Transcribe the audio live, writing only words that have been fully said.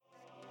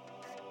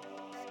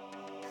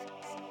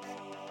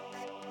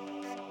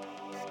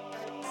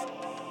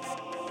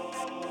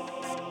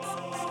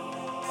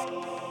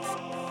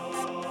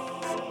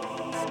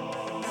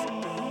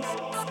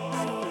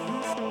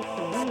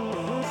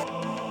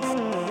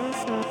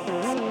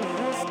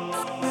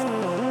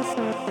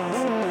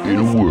In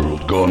a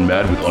world gone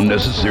mad with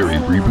unnecessary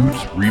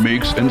reboots,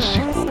 remakes, and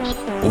sequels,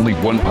 only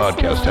one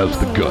podcast has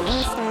the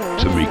guts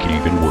to make it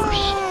even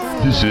worse.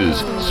 This is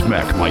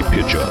Smack My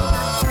Pitch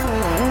Up.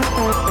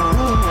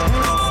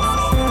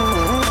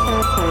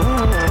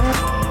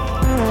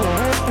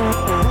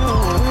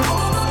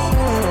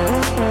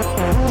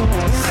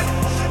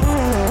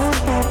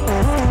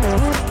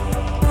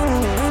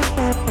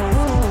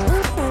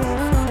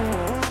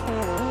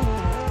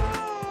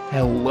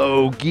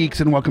 Hello, geeks,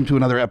 and welcome to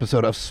another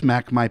episode of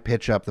Smack My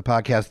Pitch Up, the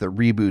podcast that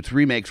reboots,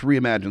 remakes,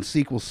 reimagines,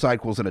 sequels,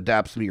 cycles, and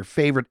adapts to your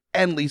favorite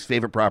and least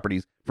favorite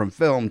properties from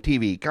film,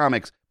 TV,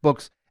 comics,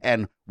 books,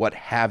 and what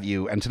have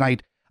you. And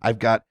tonight, I've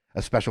got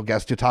a special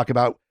guest to talk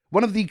about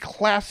one of the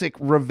classic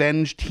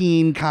revenge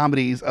teen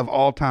comedies of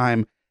all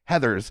time,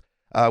 Heathers.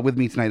 With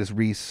me tonight is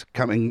Reese,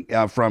 coming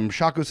from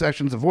Shako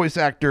Sessions, a voice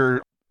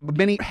actor.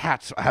 Many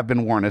hats have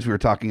been worn, as we were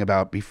talking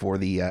about before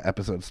the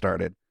episode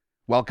started.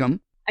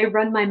 Welcome. I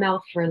run my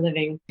mouth for a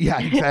living. Yeah,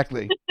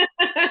 exactly.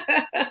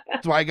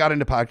 That's why I got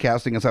into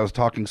podcasting, as I was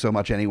talking so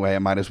much anyway. I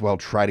might as well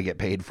try to get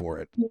paid for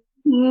it.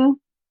 Mm-hmm.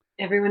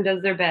 Everyone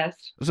does their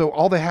best. So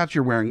all the hats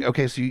you're wearing,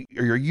 okay, so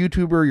you're a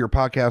YouTuber, you're a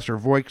podcaster,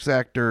 voice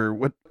actor.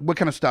 What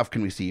kind of stuff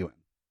can we see you in?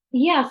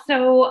 Yeah,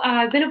 so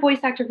I've been a voice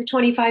actor for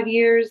 25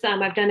 years.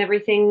 I've done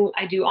everything.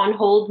 I do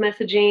on-hold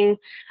messaging.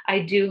 I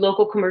do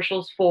local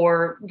commercials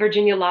for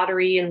Virginia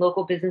Lottery and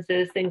local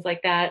businesses, things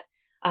like that,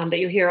 that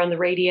you'll hear on the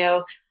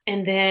radio.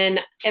 And then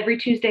every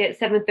Tuesday at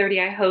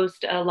 7:30, I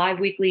host a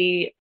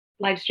weekly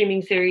live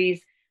streaming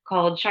series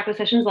called Shako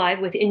Sessions Live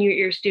with In Your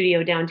Ear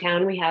Studio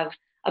downtown. We have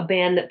a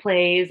band that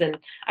plays, and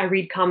I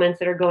read comments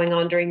that are going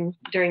on during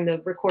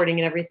the recording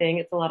and everything.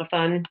 It's a lot of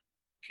fun.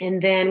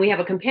 And then we have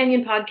a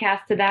companion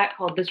podcast to that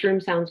called This Room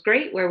Sounds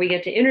Great, where we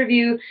get to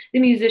interview the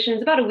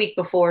musicians about a week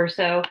before.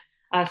 So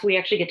we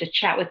actually get to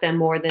chat with them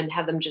more than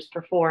have them just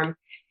perform.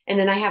 And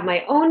then I have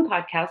my own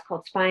podcast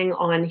called Spying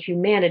on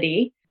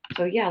Humanity.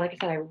 So yeah, like I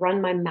said, I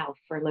run my mouth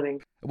for a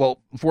living. Well,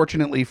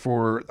 fortunately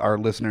for our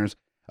listeners,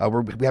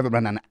 we have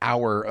about an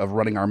hour of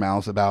running our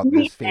mouths about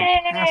this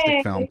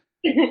fantastic film.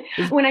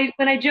 When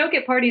I joke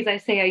at parties, I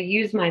say I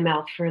use my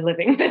mouth for a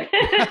living.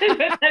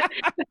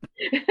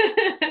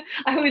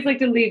 I always like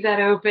to leave that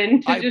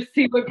open to just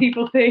see what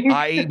people think.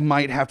 I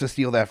might have to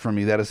steal that from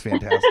you. That is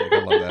fantastic. I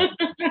love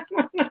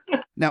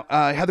that. Now,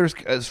 Heathers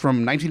is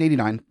from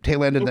 1989,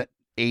 tail end of the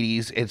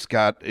 80s. It's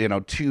got,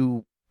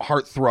 two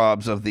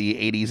heartthrobs of the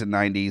 80s and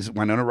 90s.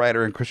 Winona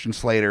Ryder and Christian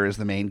Slater as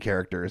the main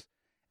characters.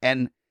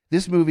 And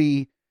this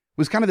movie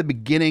was kind of the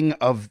beginning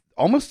of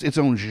almost its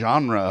own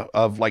genre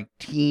of like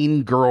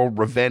teen girl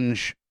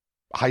revenge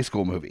high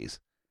school movies.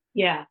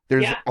 Yeah.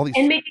 There's all these,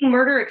 and making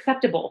murder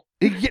acceptable.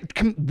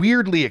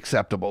 Weirdly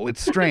acceptable.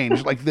 It's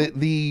strange. Like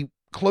the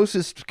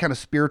closest kind of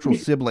spiritual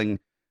sibling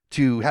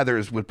to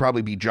Heathers would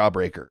probably be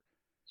Jawbreaker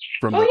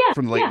from the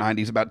late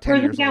 90s, about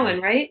 10 years ago. Rose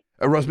McGowan, right?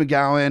 Rose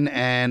McGowan,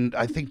 and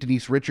I think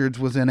Denise Richards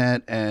was in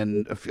it,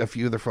 and a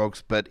few other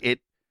folks, but it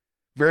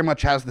very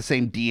much has the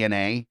same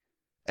DNA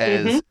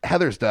as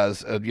Heathers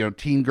does.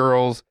 Teen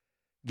girls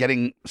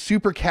getting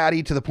super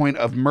catty to the point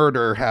of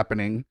murder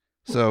happening.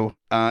 So,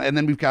 and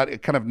then we've got a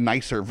kind of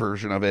nicer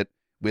version of it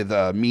with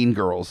Mean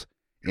Girls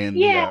in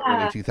the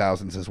early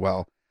 2000s as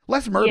well.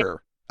 Less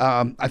murder.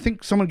 I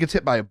think someone gets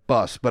hit by a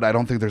bus, but I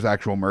don't think there's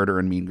actual murder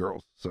in Mean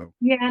Girls. So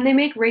yeah, and they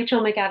make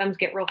Rachel McAdams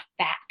get real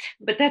fat,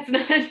 but that's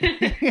not.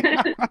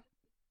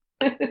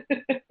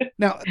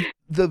 Now,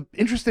 the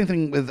interesting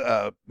thing with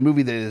a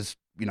movie that is,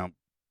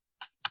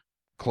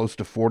 close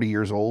to 40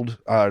 years old,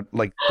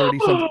 like 30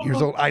 something years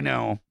old. I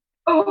know.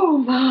 Oh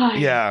my.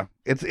 Yeah,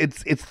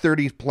 it's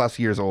 30 plus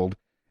years old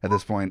at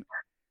this point.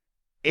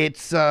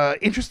 It's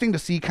interesting to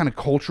see kind of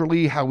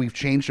culturally how we've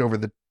changed over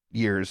the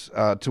years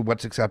to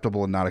what's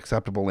acceptable and not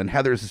acceptable. And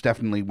Heathers is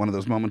definitely one of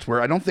those moments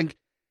where I don't think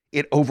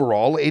it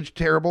overall aged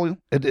terrible.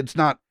 It's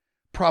not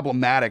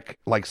problematic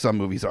like some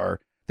movies are.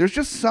 There's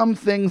just some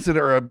things that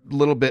are a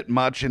little bit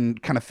much,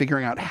 and kind of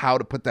figuring out how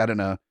to put that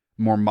in a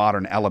more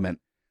modern element.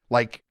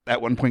 Like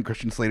at one point,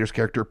 Christian Slater's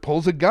character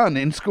pulls a gun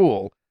in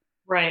school.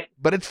 Right.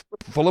 But it's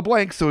full of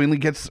blanks, so he only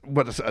gets,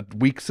 a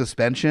week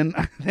suspension?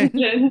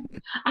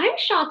 I'm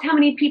shocked how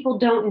many people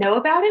don't know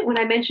about it. When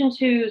I mentioned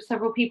to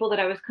several people that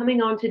I was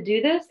coming on to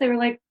do this, they were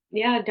like,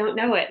 yeah, I don't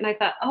know it. And I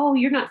thought, oh,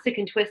 you're not sick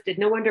and twisted.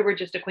 No wonder we're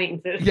just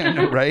acquaintances. Yeah,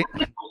 no, right?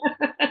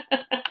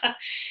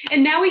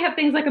 And now we have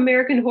things like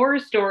American Horror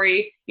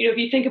Story. If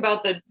you think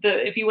about the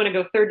if you want to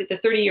go the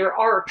 30-year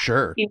arc.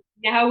 Sure.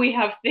 Now we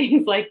have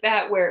things like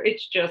that where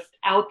it's just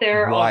out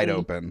there. Wide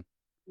open.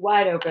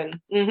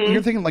 Mm-hmm.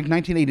 You're thinking like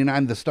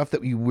 1989, the stuff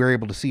that we were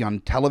able to see on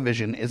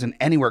television isn't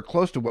anywhere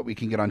close to what we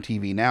can get on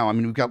TV now. I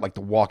mean, we've got like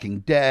The Walking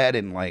Dead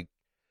and like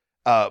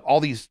all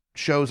these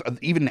shows,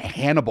 even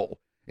Hannibal.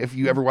 If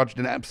you ever watched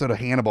an episode of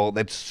Hannibal,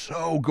 that's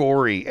so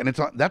gory, and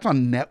that's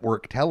on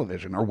network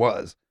television, or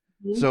was.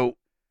 Mm-hmm. So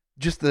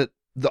just the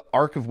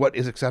arc of what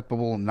is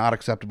acceptable and not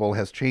acceptable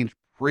has changed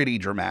pretty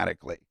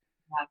dramatically.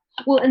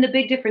 Well, and the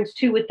big difference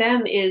too with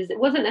them is it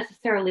wasn't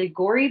necessarily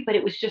gory, but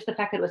it was just the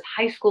fact that it was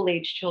high school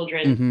age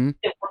children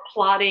that were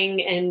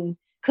plotting and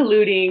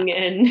colluding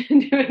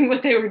and doing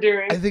what they were I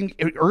doing.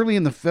 think early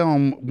in the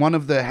film, one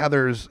of the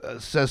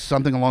Heathers says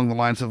something along the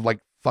lines of like,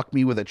 fuck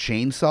me with a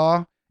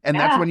chainsaw. And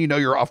that's Yeah. when you know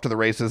you're off to the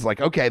races. Like,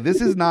 okay,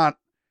 this is not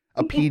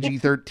a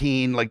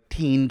PG-13, like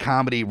teen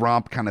comedy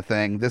romp kind of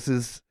thing. This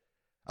is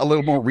a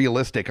little more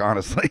realistic,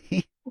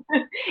 honestly.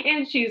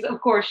 And she's,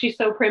 of course, she's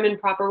so prim and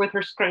proper with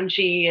her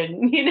scrunchie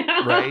and,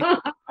 Right.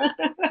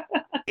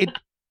 It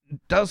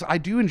does. I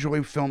do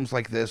enjoy films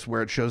like this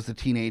where it shows the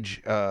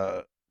teenage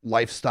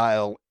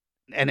lifestyle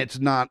and it's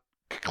not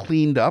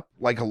cleaned up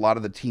like a lot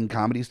of the teen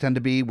comedies tend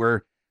to be,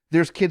 where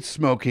there's kids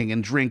smoking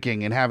and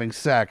drinking and having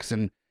sex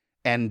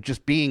and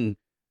just being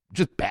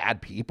just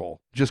bad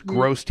people, just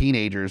gross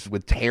teenagers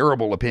with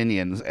terrible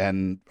opinions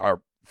and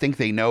are think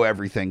they know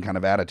everything kind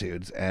of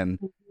attitudes. And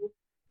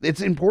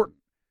it's important.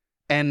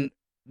 And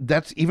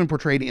that's even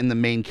portrayed in the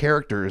main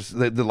characters,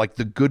 the like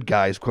the good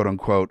guys, quote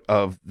unquote,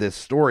 of this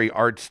story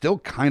are still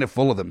kind of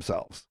full of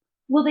themselves.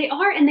 Well, they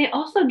are, and they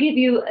also give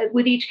you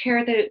with each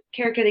character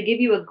they give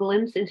you a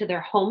glimpse into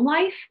their home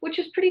life, which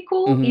is pretty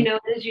cool. Mm-hmm.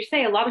 As you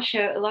say, a lot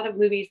of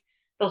movies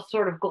they'll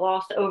sort of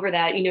gloss over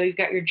that. You've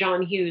got your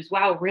John Hughes.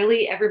 Wow,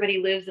 really? Everybody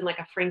lives in like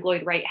a Frank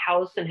Lloyd Wright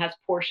house and has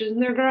Porsches in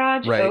their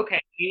garage. Right.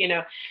 Okay,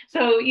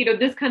 So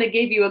this kind of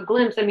gave you a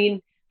glimpse. I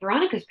mean,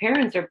 Veronica's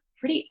parents are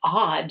pretty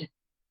odd.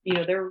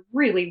 They're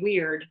really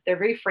weird. They're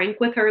very frank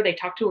with her. They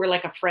talk to her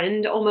like a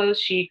friend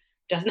almost. She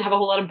doesn't have a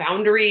whole lot of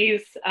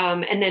boundaries.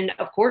 And then,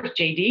 of course,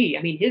 JD.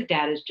 I mean, his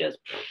dad is just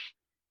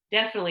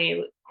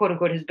definitely, quote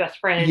unquote, his best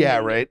friend. Yeah,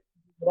 right.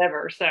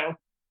 Whatever. So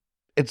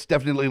it's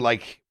definitely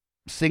like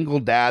single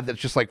dad that's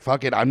just like,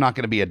 fuck it, I'm not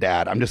going to be a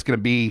dad. I'm just going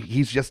to be,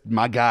 he's just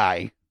my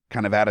guy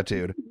kind of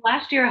attitude.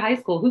 Last year of high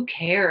school, who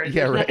cares?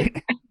 Yeah,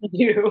 right.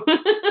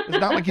 It's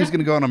not like he's going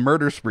to go on a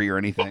murder spree or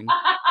anything.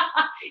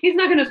 He's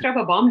not going to strap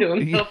a bomb to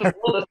himself and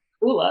blow the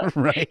school up.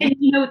 Right. And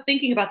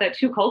thinking about that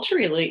too,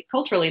 culturally,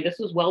 this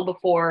was well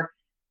before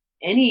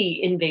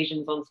any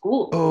invasions on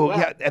schools. Oh, well.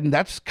 Yeah. And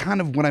that's kind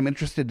of what I'm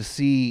interested to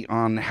see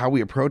on how we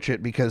approach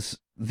it, because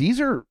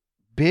these are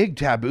big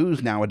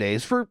taboos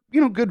nowadays for,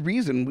 good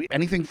reason.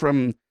 Anything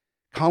from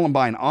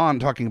Columbine on,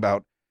 talking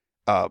about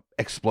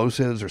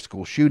explosives or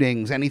school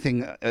shootings,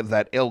 anything of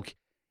that ilk,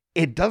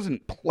 it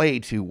doesn't play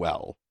too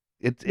well.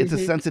 It's a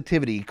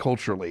sensitivity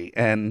culturally.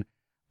 And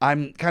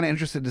I'm kind of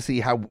interested to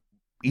see how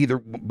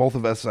both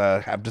of us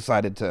have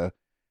decided to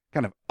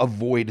kind of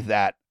avoid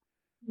that,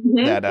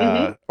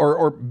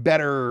 or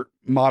better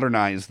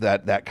modernize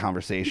that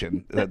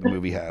conversation that the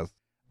movie has.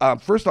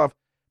 First off,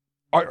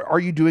 are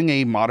you doing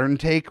a modern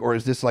take, or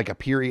is this like a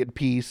period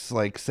piece,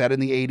 like set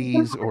in the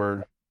 80s,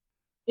 or?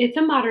 It's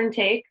a modern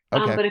take,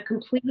 okay. But a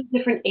completely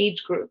different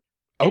age group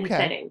and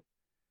setting.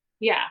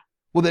 Yeah.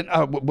 Well, then,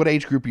 what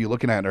age group are you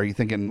looking at? Are you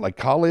thinking like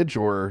college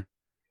or?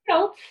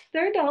 Adults.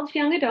 They're adults,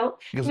 young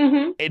adults. Because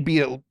it'd be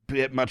a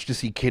bit much to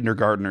see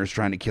kindergartners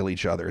trying to kill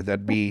each other.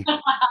 That'd be.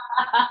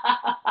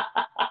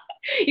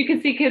 You can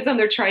see kids on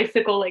their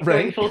tricycle, like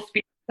going full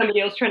speed.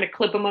 Somebody else trying to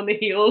clip them on the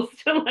heels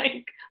to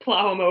like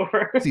plow them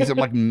over. See some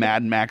like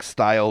Mad Max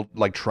style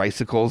like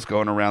tricycles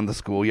going around the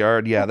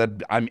schoolyard. Yeah,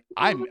 I'm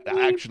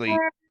actually.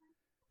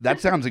 That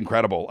sounds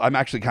incredible. I'm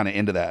actually kind of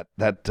into that.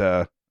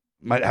 That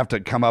might have to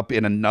come up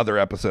in another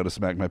episode of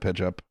Smack My Pitch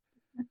Up.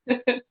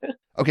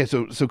 Okay,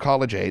 so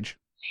college age.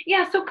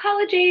 Yeah, so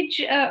college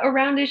age,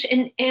 aroundish,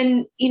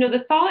 and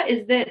the thought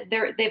is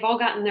that they've all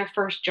gotten their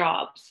first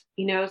jobs.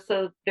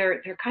 So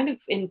they're kind of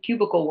in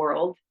cubicle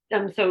world.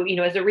 So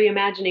as a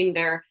reimagining,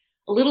 they're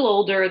a little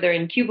older. They're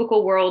in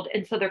cubicle world,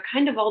 and so they're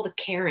kind of all the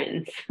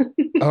Karens.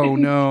 Oh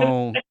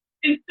no!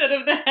 Instead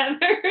of the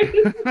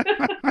Heathers.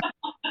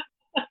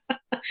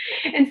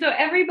 And so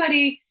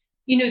everybody,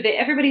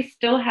 everybody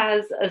still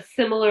has a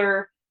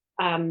similar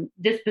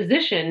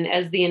disposition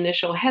as the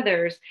initial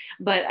Heathers,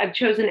 but I've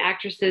chosen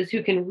actresses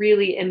who can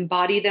really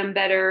embody them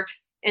better.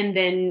 And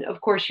then,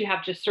 of course, you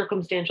have just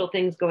circumstantial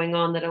things going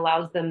on that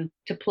allows them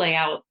to play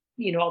out,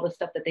 all the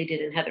stuff that they did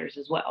in Heathers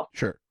as well.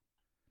 Sure.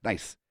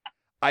 Nice.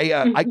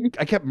 I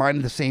kept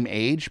mine the same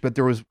age, but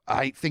there was,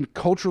 I think,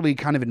 culturally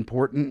kind of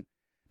important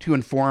to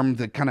inform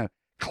the kind of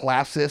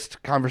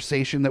classist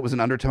conversation that was an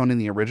undertone in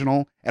the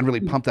original and really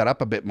pump that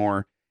up a bit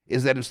more,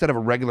 is that instead of a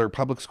regular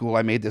public school,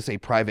 I made this a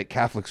private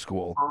Catholic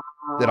school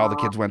that all the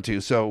kids went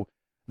to. So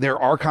there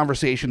are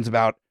conversations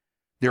about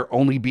there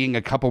only being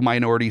a couple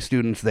minority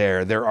students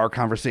there. There are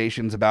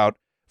conversations about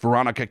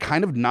Veronica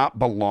kind of not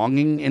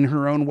belonging in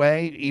her own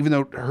way, even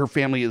though her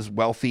family is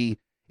wealthy.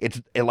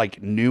 It's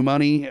like new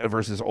money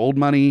versus old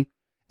money.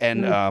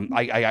 And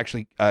I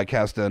actually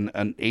cast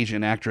an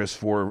Asian actress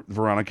for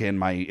Veronica in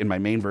my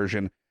main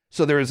version.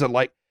 So there is a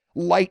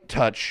light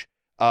touch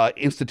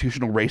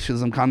institutional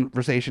racism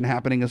conversation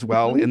happening as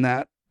well in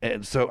that.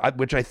 And so,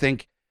 which I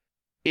think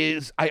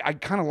is, I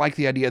kind of like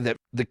the idea that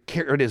the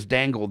carrot is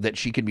dangled that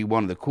she can be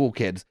one of the cool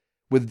kids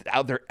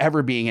without there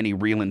ever being any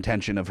real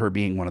intention of her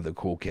being one of the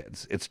cool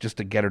kids. It's just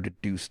to get her to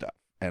do stuff.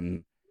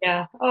 And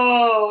yeah.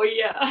 Oh,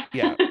 yeah.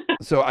 Yeah.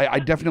 So I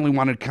definitely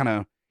wanted to kind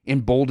of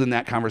embolden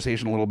that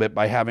conversation a little bit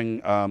by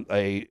having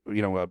a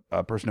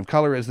person of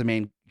color as the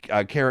main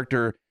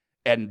character,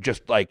 and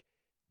just like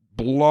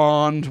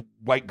blonde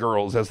white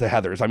girls as the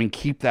Heathers. I mean,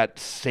 keep that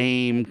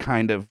same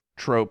kind of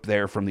trope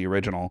there from the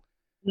original,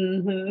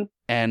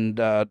 and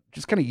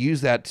just kind of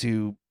use that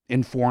to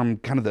inform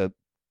kind of the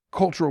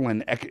cultural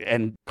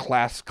and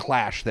class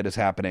clash that is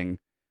happening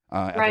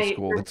at the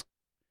school that's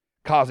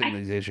causing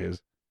these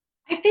issues.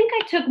 I think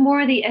I took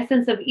more of the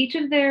essence of each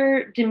of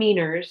their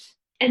demeanors,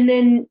 and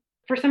then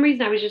for some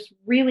reason I was just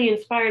really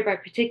inspired by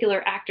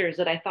particular actors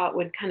that I thought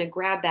would kind of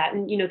grab that.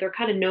 And they're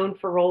kind of known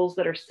for roles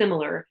that are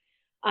similar.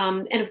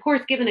 And of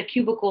course, given a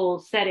cubicle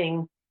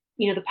setting,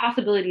 the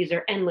possibilities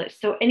are endless.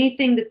 So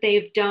anything that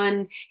they've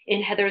done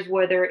in Heathers,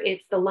 whether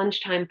it's the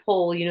lunchtime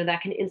poll,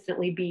 that can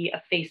instantly be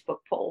a Facebook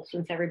poll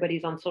since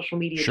everybody's on social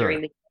media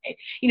during the day.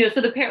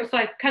 So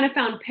I kind of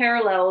found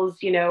parallels.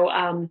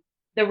 The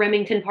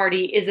Remington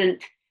party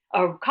isn't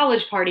a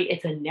college party;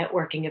 it's a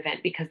networking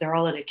event because they're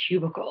all in a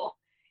cubicle.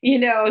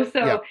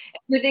 So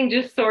everything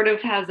just sort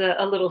of has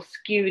a little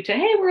skew to,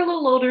 hey, we're a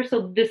little older,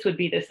 so this would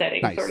be the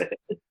setting, sort of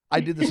thing. I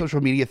did the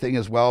social media thing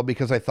as well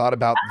because I thought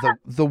about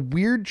the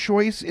weird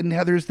choice in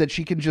Heathers that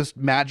she can just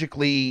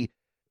magically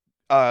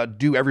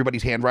do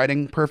everybody's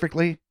handwriting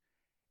perfectly.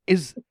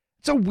 It's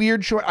a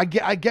weird choice.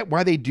 I get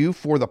why they do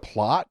for the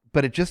plot,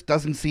 but it just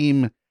doesn't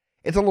seem.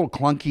 It's a little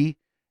clunky.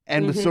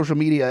 And with social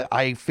media,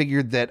 I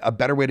figured that a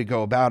better way to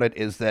go about it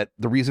is that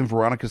the reason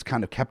Veronica's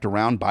kind of kept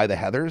around by the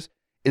Heathers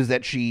is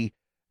that she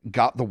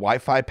got the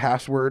Wi-Fi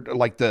password,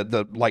 like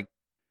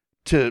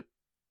to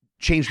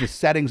change the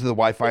settings of the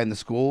Wi-Fi in the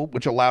school,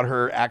 which allowed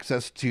her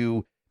access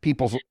to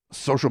people's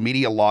social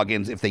media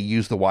logins if they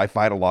use the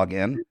Wi-Fi to log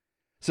in.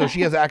 So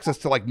she has access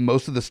to like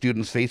most of the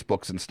students'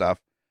 Facebooks and stuff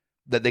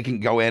that they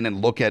can go in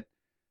and look at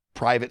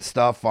private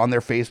stuff on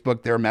their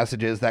Facebook, their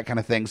messages, that kind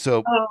of thing.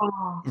 So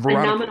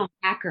phenomenal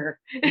hacker.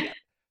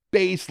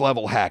 Base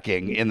level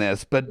hacking in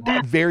this, but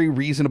very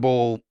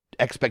reasonable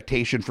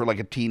expectation for like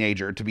a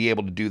teenager to be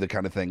able to do the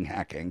kind of thing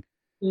hacking.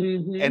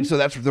 And so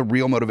that's the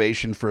real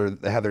motivation for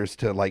the Heathers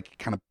to like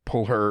kind of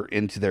pull her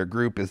into their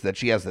group, is that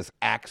she has this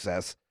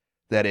access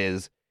that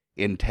is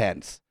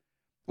intense,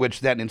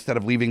 which then instead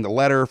of leaving the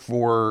letter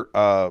for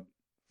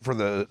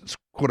the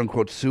quote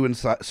unquote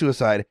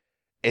suicide,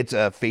 it's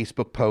a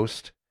Facebook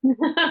post.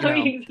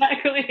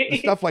 Exactly.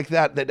 Stuff like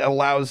that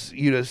allows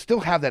you to still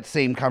have that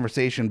same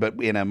conversation, but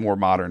in a more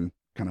modern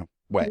kind of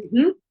way.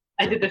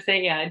 I did the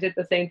same. Yeah, I did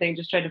the same thing.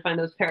 Just tried to find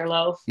those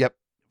parallels. Yep.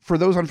 For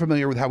those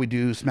unfamiliar with how we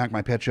do Smack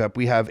My Pitch Up,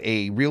 we have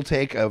a real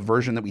take, a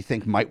version that we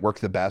think might work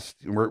the best.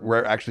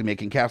 We're actually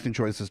making casting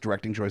choices,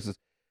 directing choices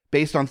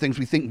based on things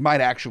we think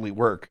might actually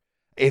work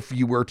if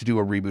you were to do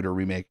a reboot or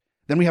remake.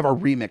 Then we have our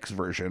remix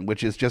version,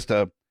 which is just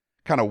a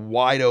kind of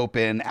wide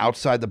open,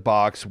 outside the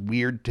box,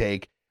 weird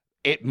take.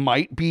 It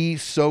might be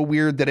so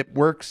weird that it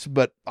works,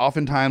 but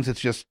oftentimes it's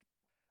just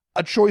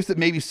a choice that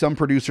maybe some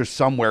producer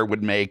somewhere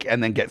would make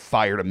and then get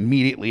fired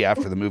immediately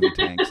after the movie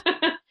tanks.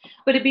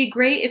 But it'd be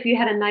great if you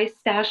had a nice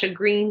stash of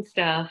green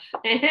stuff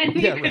and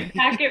you could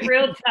pack it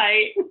real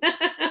tight.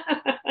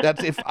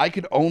 That's if I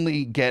could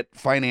only get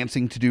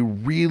financing to do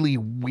really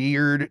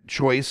weird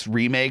choice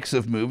remakes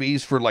of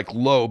movies for like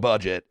low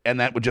budget,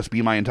 and that would just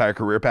be my entire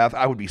career path.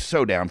 I would be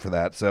so down for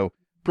that. So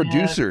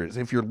producers,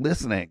 if you're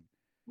listening,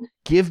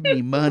 give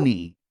me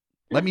money.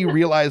 Let me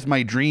realize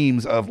my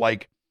dreams of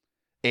like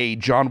a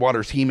John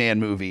Waters He-Man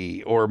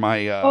movie or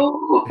my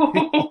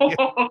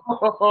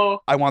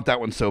I want that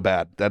one so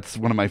bad. That's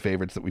one of my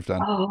favorites that we've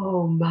done.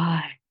 Oh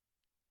my.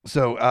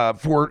 So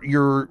for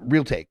your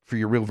real take, for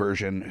your real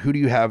version, who do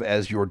you have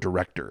as your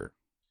director?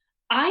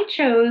 I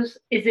chose,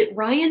 is it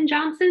Rian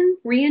Johnson?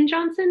 Rian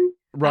Johnson?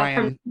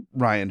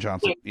 Rian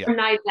Johnson. Yeah. From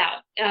Knives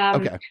Out.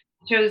 Okay. I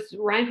chose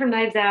Rian from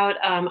Knives Out.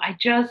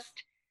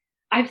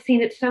 I've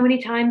seen it so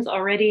many times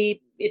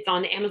already. It's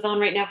on Amazon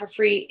right now for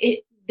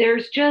free.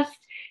 There's just,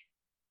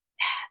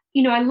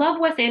 I love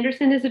Wes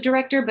Anderson as a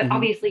director, but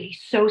obviously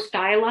he's so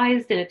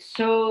stylized and it's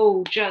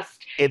so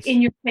just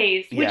in your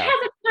face, which has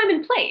its time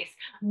and place,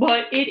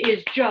 but it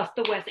is just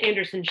the Wes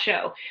Anderson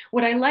show.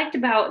 What I liked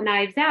about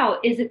Knives Out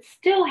is it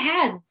still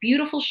had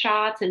beautiful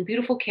shots and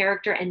beautiful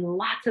character and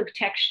lots of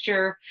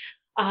texture,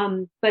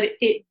 but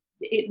it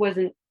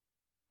wasn't,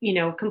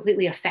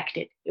 completely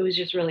affected. It was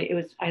just really,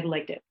 I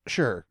liked it.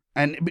 Sure.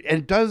 And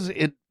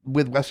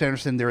with Wes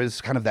Anderson, there is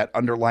kind of that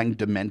underlying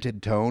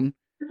demented tone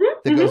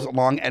that goes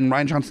along, and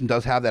Rian Johnson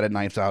does have that at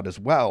Knives Out as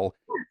well.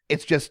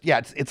 It's just,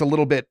 it's a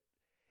little bit,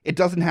 it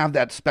doesn't have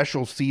that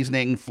special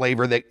seasoning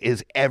flavor that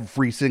is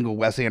every single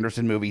Wes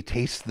Anderson movie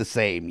tastes the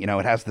same. It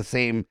has the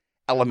same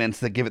elements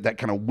that give it that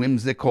kind of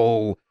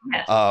whimsical,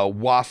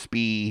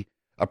 waspy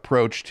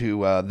approach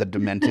to the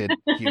demented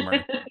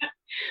humor.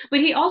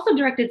 But he also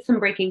directed some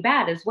Breaking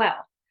Bad as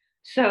well.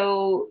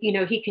 So,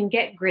 he can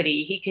get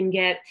gritty. He can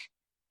get,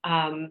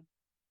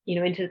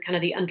 into kind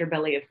of the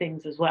underbelly of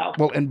things as well.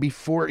 Well, and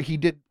before he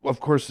did, of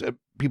course,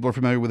 people are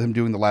familiar with him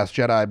doing The Last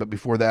Jedi, but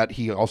before that,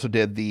 he also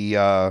did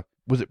the,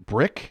 was it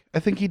Brick? I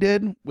think he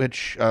did,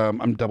 which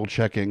I'm double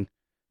checking.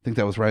 I think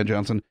that was Rian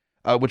Johnson,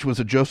 which was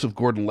a Joseph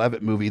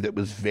Gordon-Levitt movie that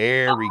was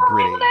very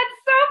gritty. That's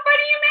so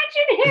funny you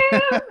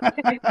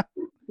mentioned him.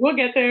 We'll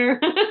get there.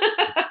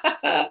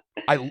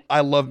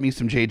 I love me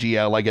some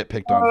JGL. I get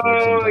picked on for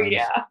it Oh sometimes.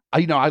 yeah.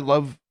 I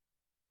love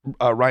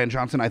Ryan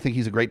Johnson. I think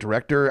he's a great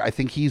director. I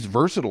think he's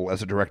versatile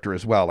as a director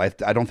as well. I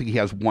don't think he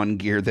has one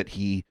gear that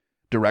he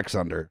directs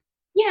under.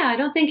 Yeah, I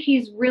don't think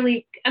he's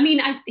really. I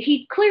mean,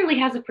 he clearly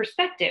has a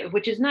perspective,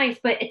 which is nice,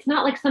 but it's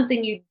not like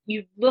something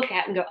you look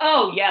at and go,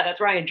 "Oh, yeah, that's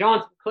Ryan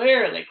Johnson."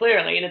 Clearly,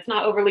 clearly, and it's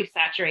not overly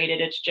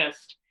saturated. It's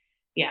just,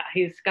 yeah,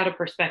 he's got a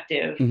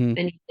perspective, Hmm.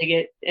 and you dig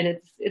it, and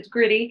it's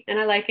gritty, and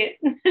I like it.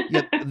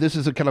 Yeah, this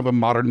is a kind of a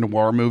modern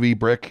noir movie,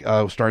 Brick,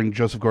 starring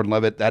Joseph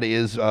Gordon-Levitt. That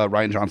is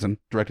Ryan Johnson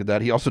directed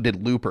that. He also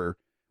did Looper,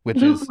 which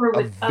is Looper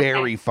a was okay.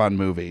 very fun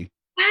movie.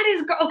 That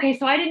is okay.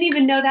 So I didn't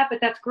even know that, but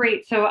that's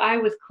great. So I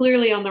was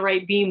clearly on the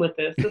right beam with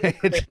this. This is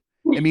great.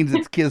 It means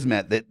it's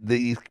kismet that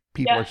these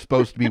people Yeah. are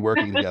supposed to be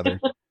working together.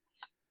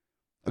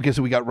 Okay,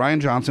 so we got Ryan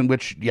Johnson,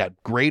 which, yeah,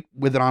 great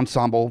with an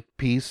ensemble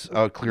piece,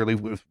 clearly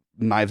with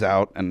Knives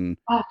Out. And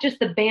Just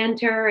the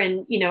banter,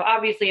 and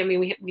obviously, I mean,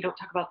 we don't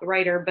talk about the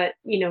writer, but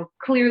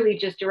clearly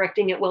just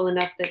directing it well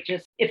enough that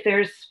just if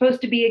there's supposed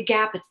to be a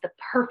gap, it's the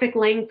perfect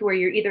length where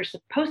you're either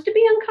supposed to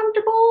be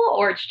uncomfortable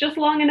or it's just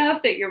long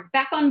enough that you're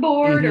back on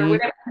board or Mhm.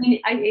 whatever. I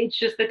mean, it's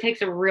just that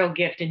takes a real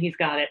gift, and he's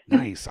got it.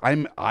 Nice.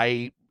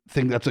 I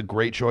think that's a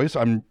great choice.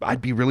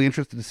 I'd be really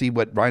interested to see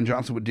what Ryan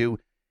Johnson would do.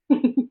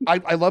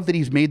 I love that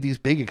he's made these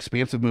big,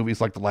 expansive movies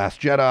like The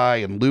Last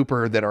Jedi and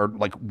Looper that are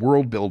like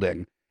world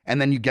building. And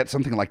then you get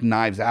something like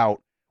Knives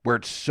Out, where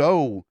it's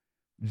so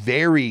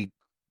very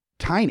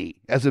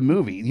tiny as a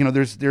movie.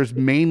 There's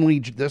mainly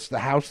just the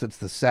house that's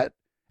the set,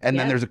 and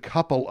then Yeah. there's a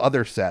couple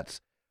other sets,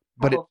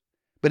 but Oh,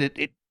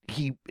 it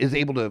he is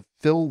able to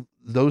fill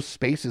those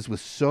spaces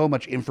with so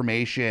much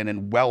information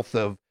and wealth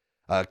of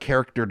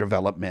character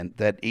development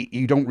that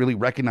you don't really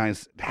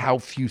recognize how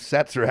few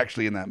sets are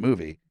actually in that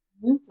movie.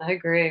 I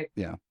agree.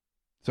 Yeah.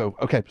 So,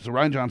 okay. So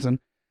Ryan Johnson.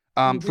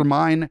 For Mhm.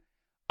 mine,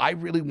 I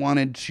really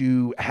wanted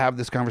to have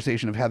this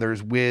conversation of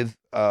Heather's with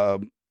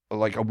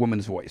like a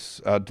woman's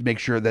voice to make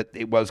sure that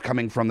it was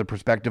coming from the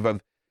perspective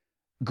of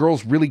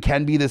girls really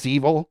can be this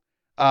evil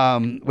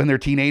when they're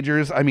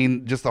teenagers. I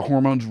mean, just the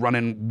hormones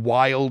running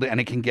wild, and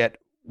it can get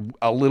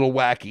a little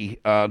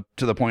wacky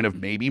to the point of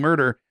maybe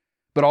murder,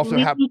 but also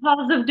have Leading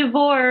cause of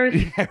divorce.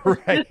 yeah, Just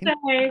right.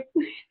 say.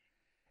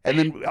 And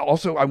then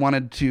also, I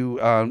wanted to,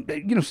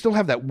 still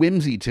have that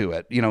whimsy to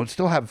it,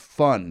 still have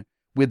fun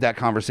with that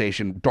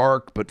conversation,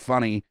 dark but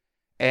funny.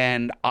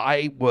 And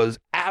I was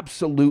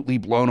absolutely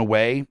blown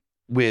away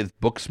with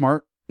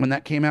Booksmart when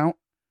that came out.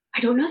 I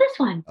don't know this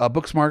one.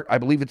 Booksmart, I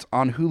believe it's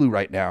on Hulu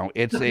right now.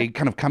 It's a Okay.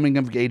 kind of coming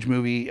of age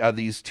movie.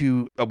 These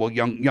two,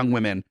 young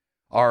women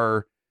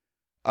are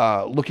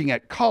looking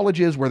at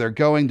colleges where they're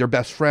going. They're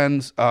best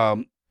friends,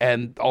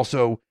 and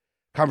also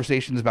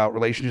conversations about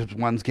relationships.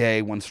 One's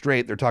gay, one's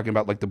straight. They're talking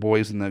about like the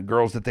boys and the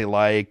girls that they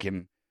like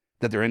and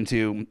that they're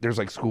into. There's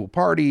like school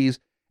parties,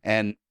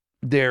 and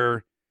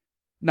they're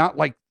not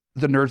like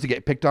the nerds that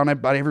get picked on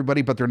by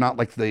everybody, but they're not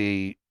like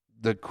the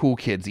cool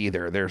kids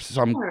either. There's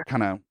some Sure.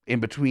 kind of in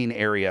between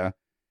area,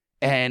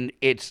 and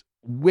it's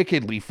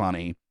wickedly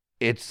funny.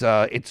 It's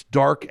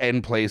dark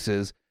in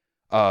places.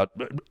 An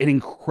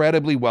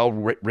incredibly well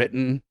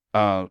written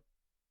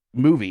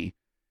movie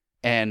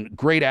and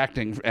great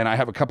acting. And I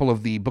have a couple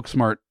of the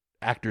Booksmart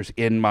actors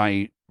in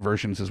my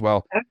versions as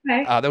well.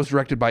 Okay. That was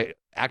directed by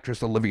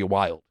actress Olivia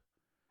Wilde.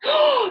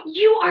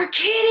 You are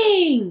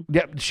kidding.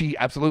 Yeah, she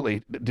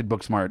absolutely did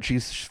Booksmart.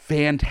 She's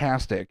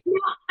fantastic. Yeah,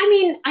 I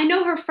mean, I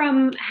know her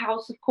from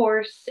House, of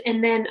course,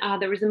 and then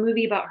there was a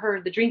movie about her,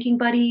 The Drinking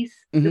Buddies.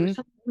 There was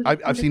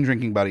I've seen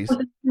Drinking Buddies.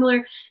 something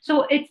similar.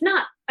 So it's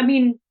not. I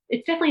mean,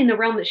 it's definitely in the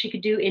realm that she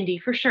could do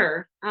indie for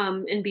sure,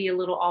 and be a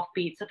little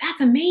offbeat. So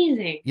that's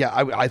amazing. Yeah,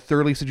 I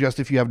thoroughly suggest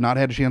if you have not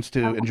had a chance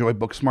to enjoy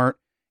Booksmart,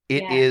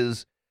 Yeah.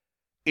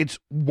 it's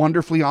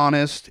wonderfully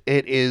honest.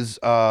 It is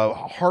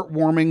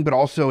heartwarming, but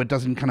also it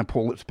doesn't kind of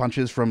pull its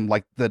punches from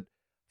like the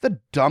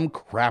dumb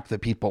crap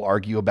that people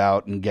argue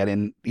about and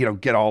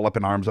get all up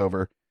in arms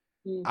over.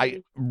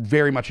 I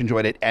very much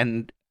enjoyed it,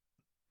 and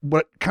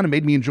what kind of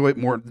made me enjoy it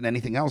more than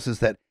anything else is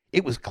that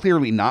it was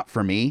clearly not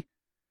for me.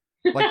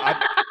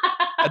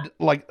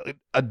 Like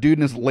a dude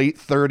in his late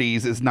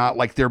 30s is not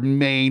like their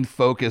main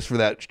focus for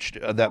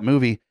that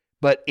movie,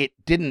 but it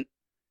didn't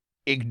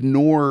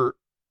ignore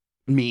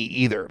me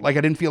either. Like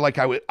I didn't feel like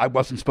I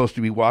wasn't supposed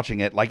to be watching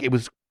it. Like it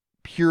was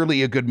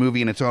purely a good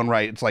movie in its own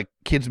right. It's like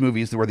kids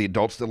movies where the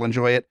adults still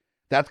enjoy it.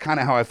 That's kind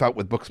of how I felt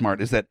with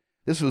Booksmart, is that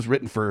this was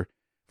written for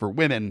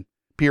women,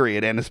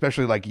 period, and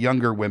especially like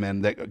younger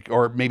women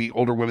or maybe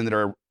older women that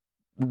are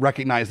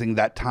recognizing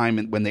that time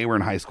when they were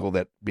in high school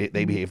that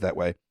they behaved that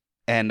way.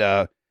 And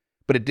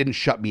but it didn't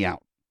shut me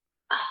out.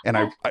 And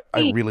I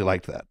really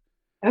liked that.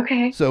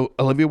 Okay. So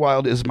Olivia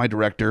Wilde is my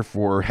director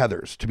for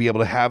Heathers, to be able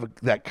to have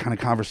that kind of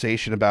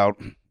conversation about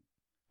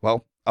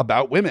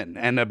women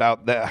and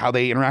about how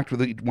they interact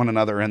with one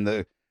another and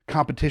the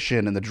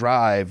competition and the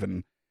drive.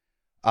 And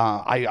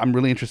I'm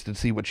really interested to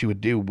see what she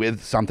would do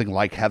with something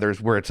like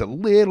Heathers, where it's a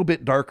little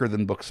bit darker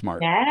than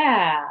Booksmart.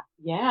 Yeah.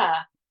 Yeah.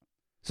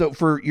 So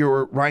for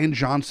your Ryan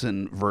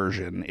Johnson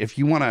version, if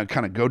you want to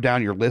kind of go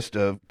down your list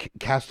of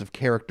cast of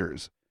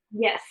characters.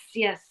 Yes,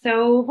 yes.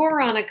 So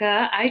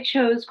Veronica, I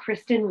chose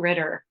Kristen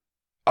Ritter.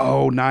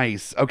 Oh,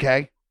 nice.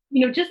 Okay.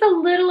 Just a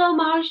little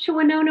homage to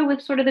Winona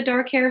with sort of the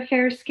dark hair,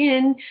 fair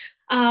skin.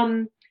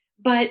 Um,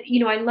 but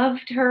I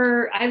loved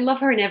her. I love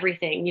her in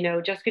everything.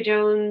 Jessica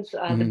Jones, The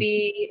Hmm.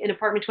 Bee, in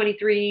Apartment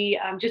 23.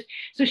 Just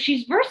so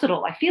she's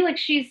versatile. I feel like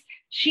she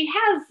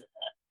has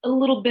a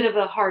little bit of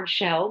a hard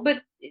shell,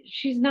 but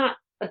she's not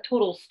a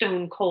total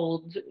stone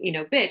cold,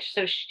 bitch.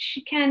 So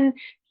she can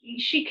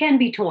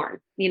be torn,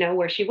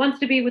 where she wants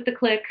to be with the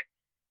clique,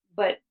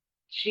 but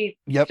she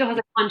Yep. still has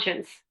a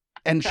conscience.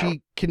 And So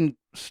she can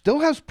still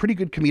has pretty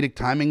good comedic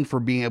timing for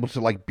being able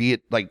to like be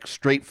it like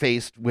straight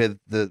faced with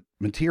the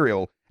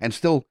material and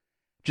still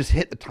just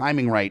hit the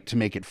timing right to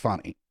make it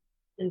funny.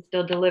 and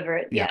still deliver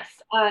it. Yeah.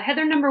 Yes.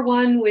 Heather number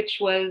one, which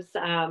was,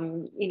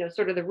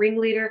 sort of the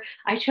ringleader,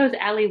 I chose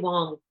Ali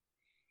Wong.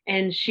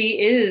 And she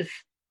is,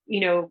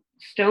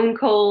 stone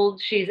cold.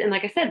 And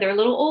like I said, they're a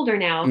little older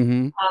now.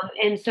 Hmm.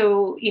 And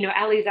so,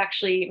 Allie's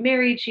actually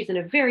married. She's in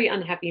a very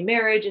unhappy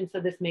marriage. And so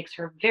this makes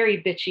her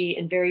very bitchy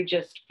and very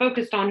just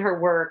focused on her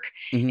work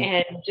Hmm.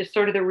 and just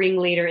sort of the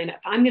ringleader. And if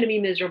I'm going to be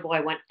miserable, I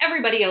want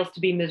everybody else to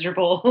be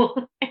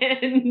miserable.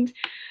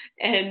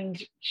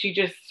 and she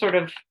just sort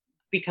of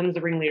becomes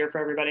the ringleader for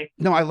everybody.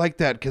 No, I like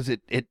that because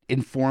it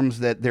informs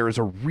that there is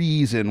a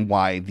reason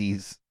why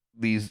these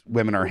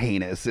women are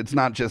heinous. It's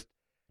not just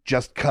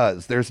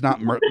cuz. There's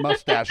not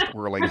mustache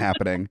twirling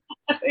happening.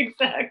 Yeah,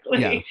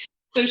 Exactly.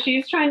 So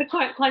she's trying to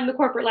climb the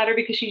corporate ladder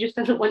because she just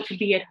doesn't want to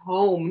be at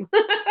home.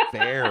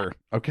 fair.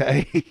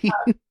 Okay.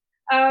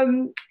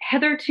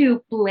 Heather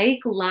to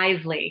Blake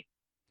Lively.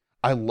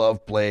 I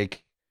love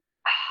Blake.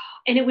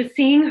 And it was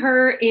seeing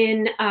her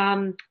in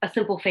A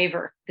Simple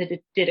Favor that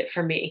it did it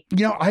for me.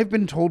 I've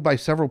been told by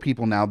several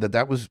people now that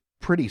that was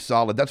pretty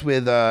solid. That's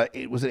with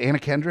was it Anna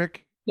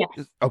Kendrick? Yes,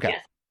 Okay.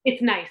 yes.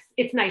 It's nice.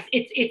 It's nice.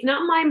 It's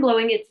not mind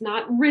blowing. It's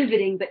not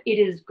riveting, but it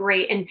is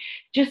great. And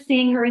just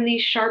seeing her in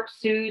these sharp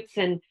suits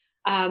and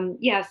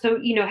yeah. So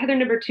Heather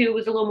number two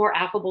was a little more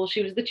affable.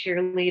 She was the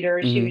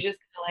cheerleader. She Hmm. was just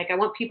kind of like, I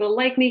want people to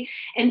like me.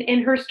 And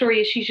her story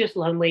is she's just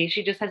lonely.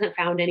 She just hasn't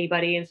found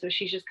anybody, and so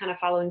she's just kind of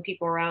following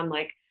people around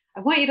like, I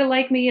want you to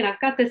like me, and I've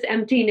got this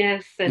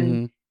emptiness,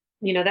 and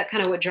Hmm. that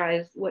kind of what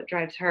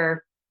drives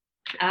her.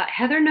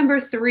 Heather number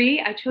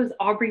three, I chose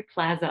Aubrey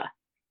Plaza.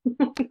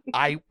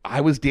 I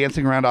was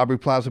dancing around Aubrey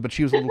Plaza, but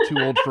she was a little too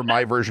old for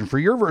my version. For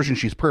your version,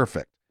 she's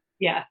perfect.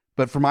 Yeah.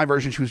 But for my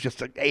version, she was just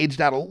like,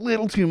 aged out a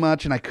little too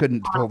much, and I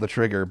couldn't pull the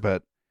trigger.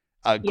 But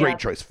Yeah. great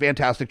choice,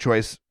 fantastic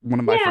choice. One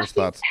of my Yeah, first she's,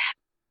 thoughts.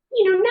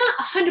 not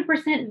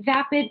 100%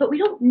 vapid, but we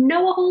don't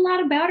know a whole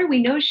lot about her.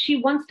 We know she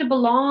wants to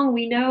belong.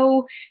 We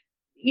know,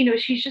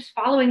 she's just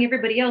following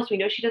everybody else. We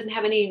know she doesn't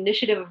have any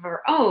initiative of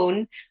her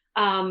own.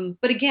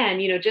 But again,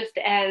 just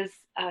as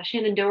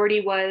Shannon Doherty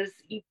was,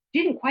 you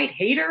didn't quite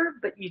hate her,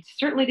 but you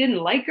certainly didn't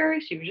like her.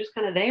 She was just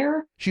kind of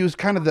there. She was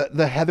kind of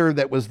the Heather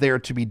that was there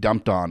to be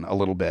dumped on a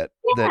little bit.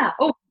 That Yeah.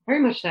 Oh, very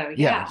much so. yeah.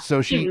 Yeah.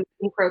 So she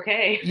In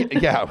croquet.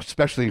 yeah,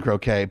 especially in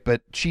croquet.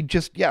 But she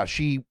just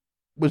she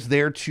was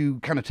there to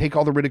kind of take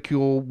all the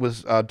ridicule,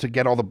 was to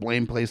get all the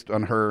blame placed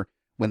on her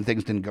when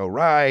things didn't go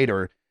right,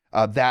 or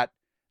that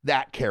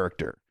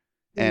character,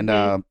 and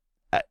hmm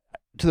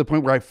to the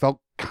point where I felt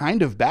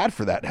kind of bad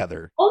for that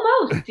Heather.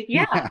 Almost.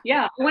 Yeah. Yeah.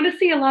 Yeah. I want to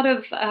see a lot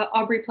of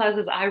Aubrey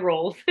Plaza's eye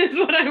rolls, is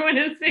what I want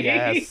to see.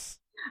 Yes.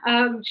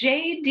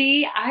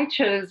 JD, I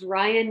chose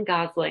Ryan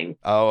Gosling.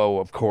 Oh,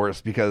 of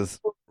course, because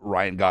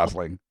Ryan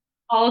Gosling.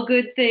 All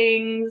good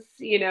things,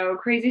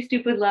 crazy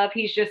stupid love.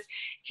 He's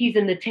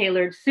in the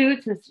tailored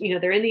suit since,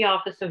 they're in the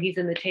office, so he's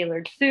in the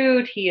tailored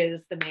suit. He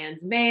is the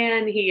man's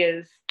man. He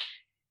is,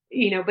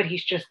 but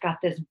he's just got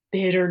this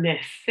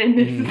bitterness and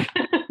Mhm. this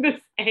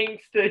this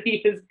angst that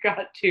he has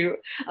got to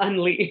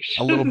unleash.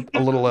 A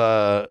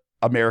little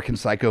American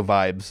Psycho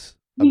vibes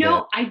a bit.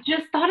 I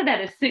just thought of that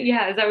as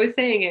I was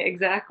saying it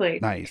exactly.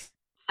 Nice.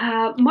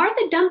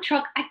 Martha Dump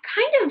Truck, I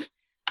kind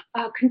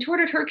of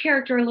contorted her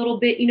character a little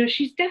bit.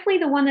 She's definitely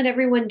the one that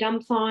everyone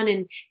dumps on,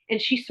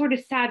 and she's sort of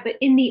sad. But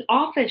in the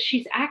office,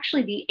 she's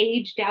actually the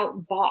aged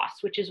out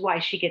boss, which is why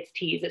she gets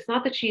teased. It's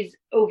not that she's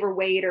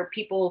overweight or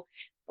people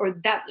or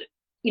that.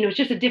 It's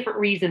just a different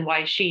reason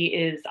why she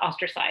is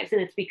ostracized,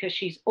 and it's because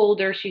she's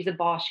older, she's a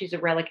boss, she's a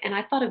relic. And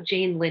I thought of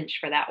Jane Lynch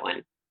for that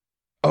one.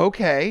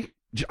 Okay.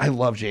 I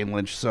love Jane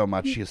Lynch so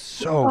much. She is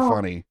so Oh,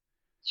 funny.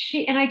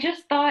 and I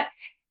just thought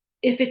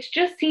if it's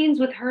just scenes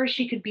with her,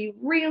 she could be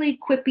really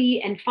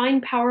quippy and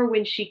find power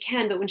when she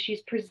can. But when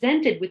she's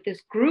presented with this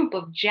group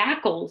of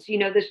jackals,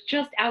 that's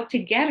just out to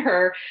get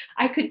her,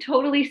 I could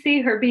totally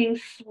see her being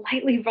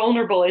slightly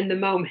vulnerable in the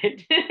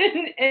moment.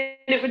 And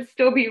it would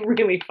still be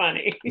really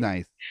funny.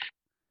 Nice.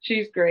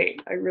 She's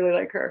great. I really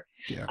like her.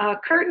 Yeah.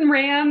 Kurt and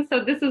Ram.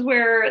 So this is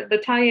where the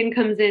tie-in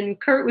comes in.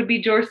 Kurt would be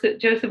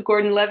Joseph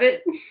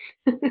Gordon-Levitt,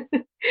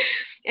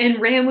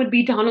 and Ram would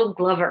be Donald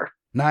Glover.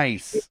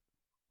 Nice.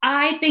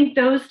 I think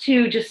those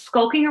two just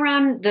skulking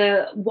around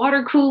the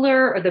water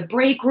cooler or the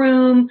break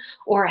room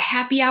or a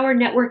happy hour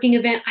networking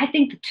event. I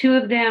think the two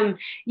of them,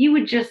 you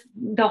would just,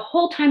 the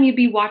whole time you'd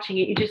be watching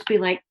it, you'd just be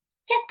like,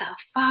 get the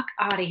fuck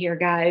out of here,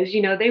 guys.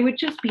 They would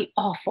just be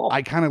awful.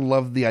 I kind of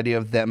love the idea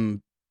of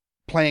them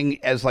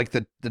playing as like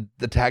the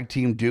tag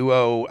team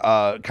duo,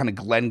 kind of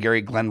Glenn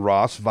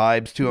Ross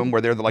vibes to them,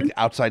 where they're like the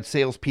outside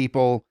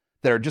salespeople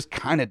that are just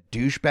kind of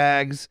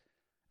douchebags,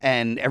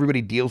 and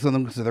everybody deals with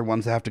them because they're the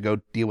ones that have to go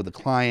deal with the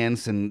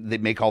clients, and they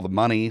make all the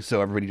money,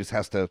 so everybody just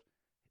has to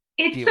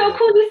It's deal so with it.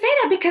 cool you say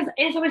that because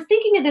as I was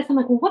thinking of this, I'm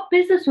like, well, what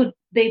business would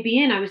they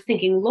be in? I was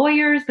thinking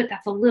lawyers, but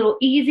that's a little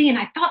easy. And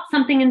I thought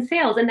something in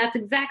sales, and that's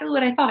exactly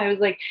what I thought. I was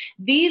like,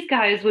 these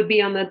guys would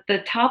be on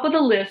the top of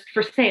the list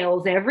for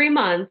sales every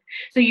month.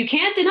 So you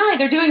can't deny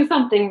they're doing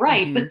something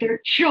right, but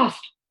they're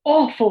just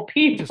awful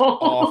people. Just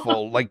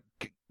awful. Like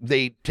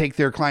they take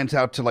their clients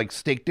out to like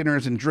steak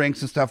dinners and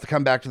drinks and stuff. They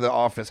come back to the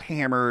office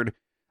hammered,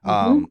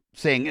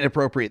 saying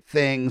inappropriate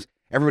things.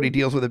 Everybody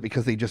deals with it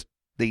because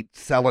they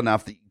sell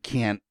enough that you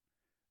can't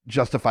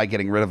justify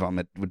getting rid of them.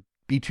 It would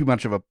be too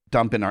much of a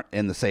dump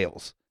in the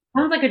sales.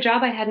 Sounds like a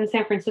job I had in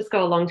San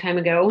Francisco a long time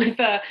ago with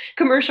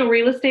commercial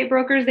real estate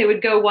brokers. They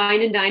would go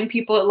wine and dine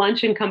people at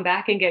lunch and come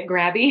back and get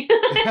grabby.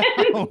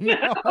 Oh,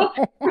 no.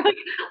 Like,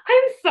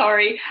 I'm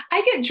sorry,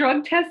 I get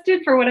drug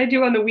tested for what I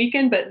do on the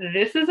weekend, but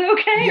this is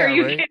okay. Yeah, Are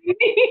you right. kidding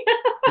me?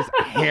 Just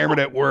hammered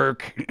at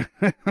work.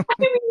 I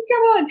mean,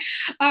 come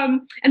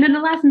on. And then the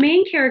last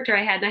main character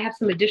I had, and I have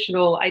some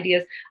additional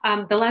ideas.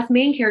 The last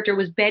main character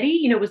was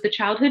Betty. Was the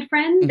childhood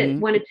friend that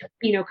wanted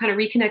to, kind of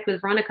reconnect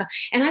with Veronica.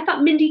 And I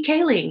thought Mindy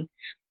Kaling.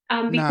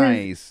 Because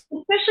Nice.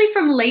 especially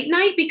from late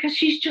night, because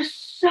she's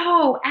just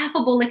so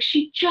affable. Like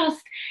she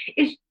just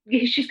is,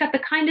 she's got the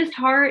kindest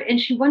heart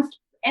and she wants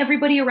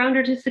everybody around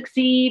her to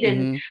succeed.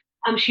 And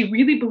she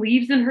really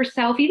believes in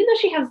herself, even though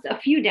she has a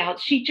few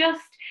doubts.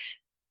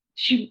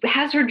 She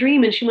has her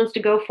dream and she wants to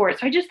go for it.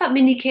 So I just thought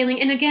Mindy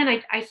Kaling, and again,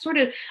 I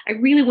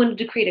really wanted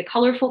to create a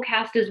colorful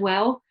cast as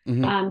well,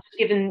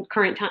 given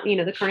current time,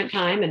 the current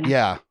time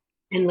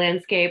and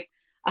landscape.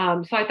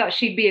 So I thought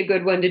she'd be a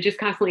good one to just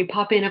constantly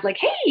pop in of like,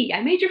 hey,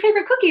 I made your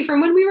favorite cookie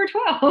from when we were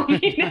 12.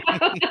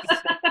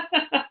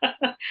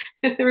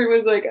 And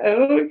everyone's like,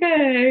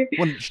 okay.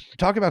 When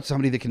talk about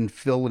somebody that can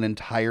fill an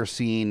entire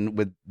scene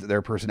with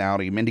their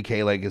personality. Mindy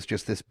Kaling is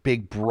just this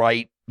big,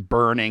 bright,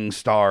 burning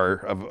star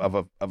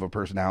of a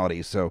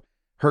personality. So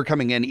her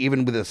coming in,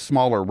 even with a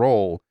smaller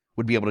role,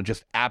 would be able to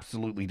just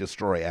absolutely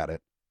destroy at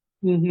it.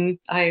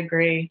 I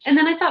agree. And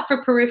then I thought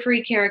for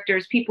periphery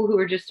characters, people who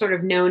are just sort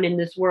of known in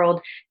this world,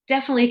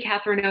 definitely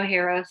Catherine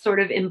O'Hara, sort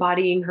of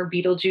embodying her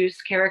Beetlejuice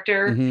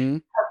character.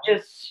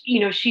 Just,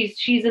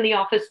 she's in The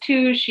Office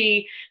too.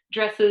 She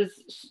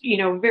dresses,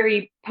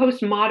 very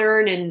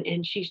postmodern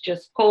and she's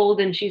just cold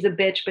and she's a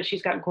bitch, but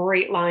she's got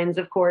great lines,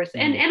 of course.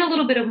 And a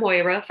little bit of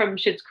Moira from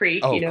Schitt's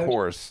Creek, Oh, of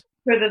course.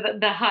 For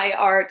the high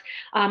art.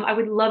 I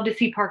would love to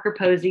see Parker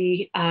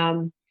Posey,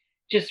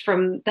 just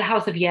from The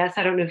House of Yes.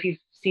 I don't know if you've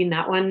seen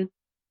that one.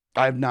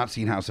 I have not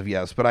seen House of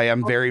Yes, but I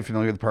am very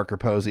familiar with Parker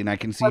Posey, and I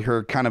can see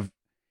her kind of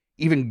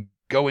even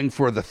going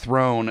for the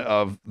throne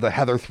of the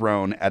Heather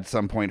throne at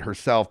some point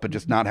herself, but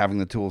just not having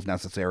the tools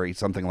necessary,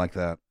 something like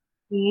that.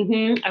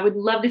 I would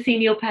love to see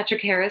Neil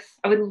Patrick Harris.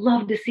 I would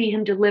love to see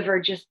him deliver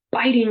just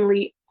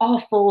bitingly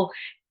awful,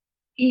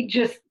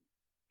 just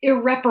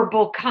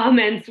irreparable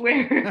comments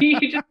where you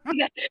just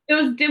see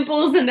those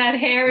dimples and that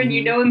hair and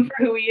you know him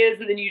for who he is,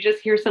 and then you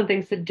just hear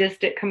something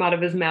sadistic come out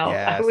of his mouth.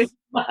 Yes. I would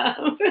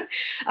love.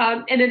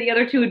 And then the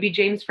other two would be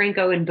James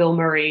Franco and Bill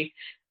Murray.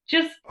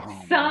 Just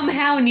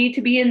somehow need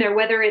to be in there,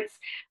 whether it's,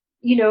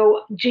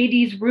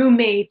 JD's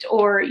roommate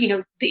or,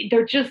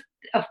 they're just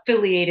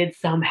affiliated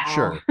somehow.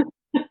 Sure.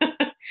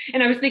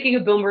 And I was thinking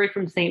of Bill Murray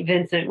from St.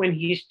 Vincent when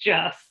he's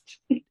just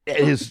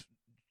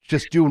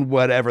doing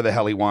whatever the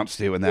hell he wants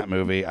to in that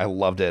movie. I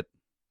loved it.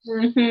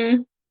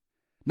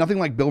 Nothing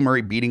like Bill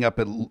Murray beating up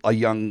a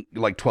young,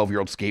 like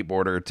 12-year-old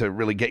skateboarder to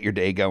really get your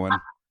day going.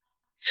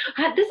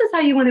 This is how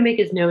you want to make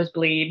his nose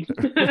bleed.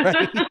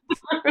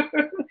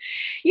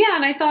 Yeah,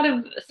 and I thought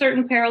of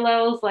certain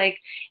parallels, like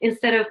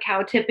instead of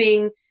cow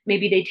tipping,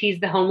 maybe they tease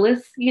the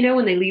homeless,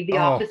 when they leave the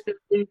office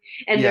building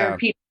and there are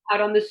people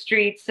out on the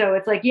streets. So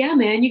it's like, yeah,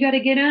 man, you got to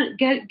get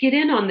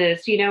in on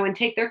this, and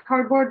take their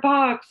cardboard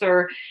box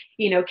or,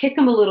 kick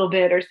them a little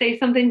bit or say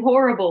something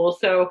horrible.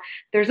 So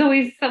there's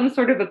always some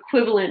sort of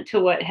equivalent to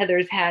what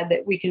Heather's had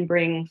that we can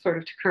bring sort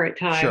of to current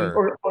time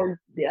or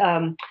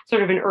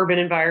sort of an urban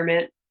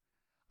environment.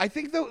 I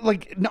think though,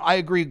 no, I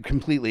agree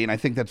completely. And I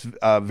think that's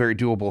a very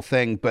doable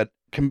thing, but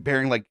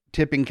comparing like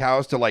tipping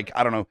cows to like,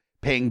 I don't know,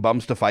 paying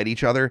bums to fight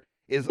each other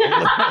is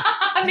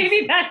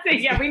maybe that's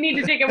it. Yeah, we need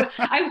to take it.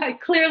 I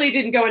clearly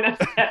didn't go enough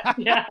steps.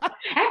 Yeah,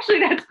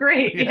 actually, that's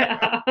great.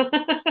 Yeah.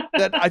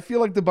 That I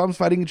feel like the bums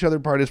fighting each other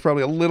part is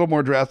probably a little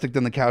more drastic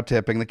than the cow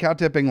tipping. The cow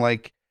tipping,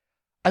 like,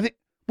 I think,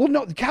 well,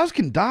 no, the cows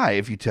can die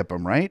if you tip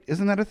them, right?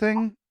 Isn't that a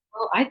thing?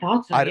 Well, I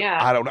thought so. I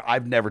don't know.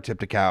 I've never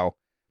tipped a cow.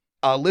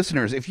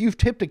 Listeners, if you've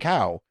tipped a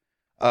cow,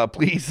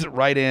 please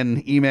write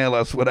in, email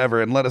us,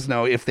 whatever, and let us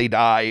know if they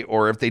die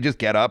or if they just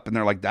get up and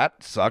they're like,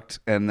 that sucked,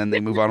 and then they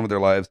move on with their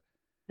lives.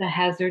 The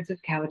hazards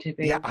of cow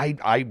Yeah, tipping.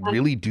 I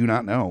really do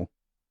not know.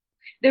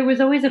 There was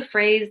always a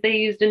phrase they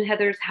used in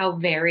Heather's, how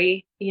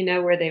very,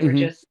 where they were Hmm.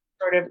 just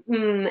sort of,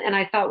 and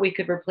I thought we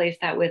could replace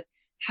that with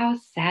how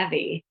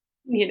savvy,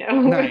 where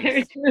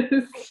Nice.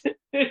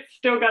 it's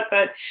still got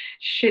that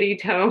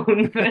shitty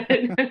tone,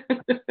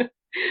 but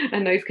a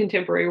nice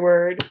contemporary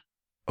word.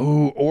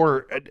 Oh,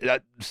 or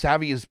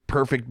Savvy is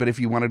perfect, but if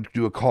you wanted to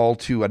do a call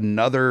to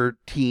another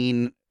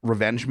teen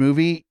revenge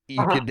movie,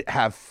 you Uh-huh. could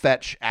have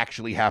Fetch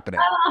actually happening.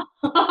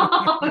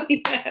 Oh,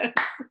 yes.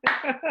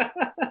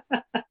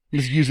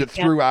 Just use it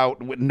Yeah.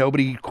 throughout.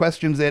 Nobody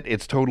questions it.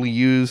 It's totally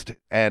used.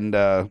 And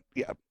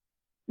yeah,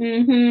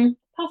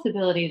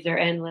 Possibilities are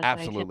endless, I tell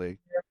absolutely.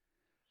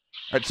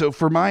 All right. So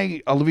for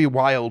my Olivia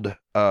Wilde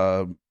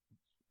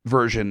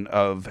version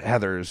of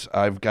Heather's,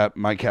 I've got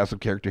my cast of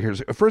character here.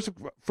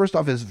 First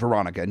off is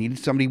Veronica. And you need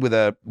somebody with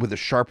a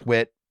sharp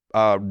wit,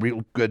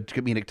 real good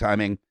comedic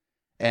timing,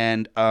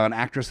 and an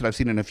actress that I've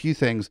seen in a few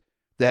things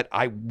that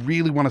I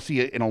really want to see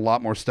in a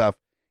lot more stuff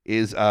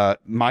is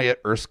Maya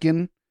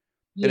Erskine.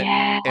 and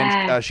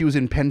and Yes. she was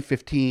in Pen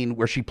 15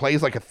 where she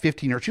plays like a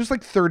 15-year. She was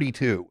like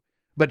 32,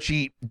 but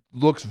she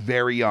looks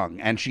very young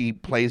and she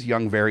plays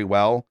young very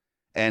well,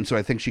 and so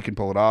I think she can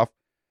pull it off.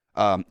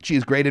 She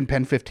is great in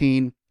Pen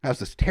 15. Has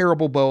this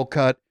terrible bowl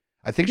cut.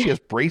 I think she has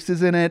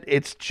braces in it.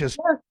 It's just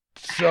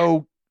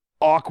so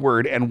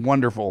awkward and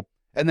wonderful.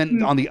 And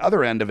then on the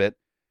other end of it,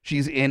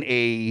 she's in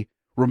a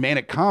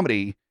romantic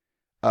comedy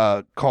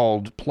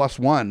called Plus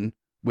One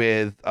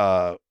with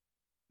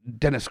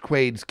Dennis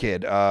Quaid's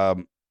kid.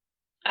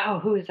 Oh,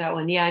 who is that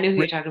one? Yeah, I know who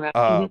you're talking about.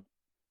 uh,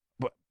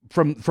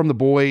 from The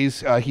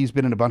Boys. He's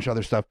been in a bunch of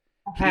other stuff.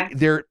 Okay.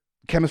 Their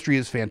chemistry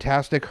is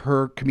fantastic.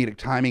 Her comedic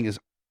timing is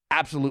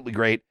absolutely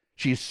great.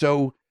 She's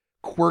so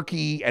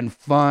quirky and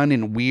fun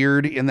and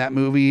weird in that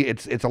movie.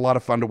 It's a lot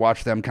of fun to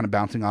watch them kind of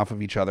bouncing off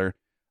of each other.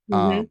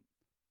 Mm-hmm.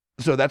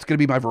 So that's going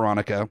to be my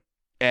Veronica,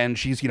 and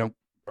she's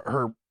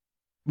her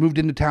moved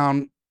into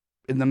town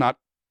in the not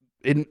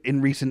in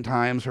recent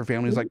times. Her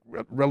family's like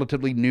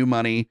relatively new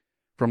money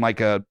from like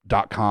a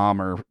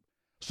 .com or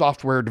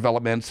software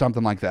development,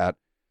 something like that.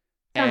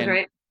 Sounds And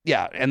right.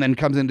 yeah, and then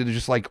comes into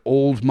just like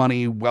old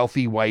money,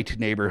 wealthy white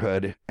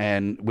neighborhood,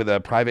 and with a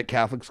private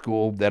Catholic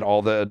school that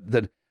all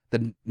the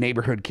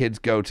neighborhood kids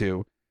go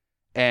to.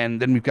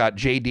 And then we've got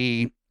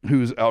JD,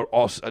 who's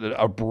also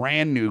a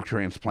brand new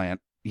transplant.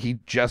 He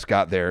just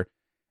got there,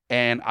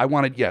 and I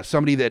wanted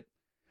somebody that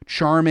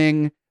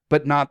charming,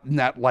 but not in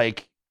that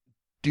like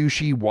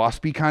douchey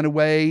waspy kind of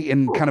way,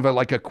 in kind of a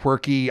like a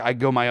quirky, I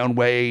go my own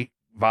way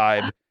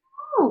vibe.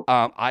 Oh.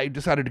 I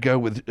decided to go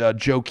with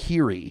Joe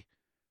Keery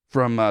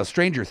from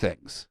Stranger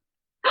Things.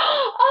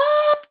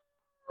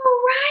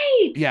 Oh,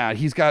 right. Yeah,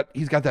 he's got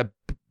that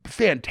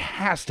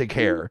fantastic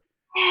hair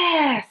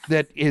Yes.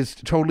 that is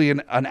totally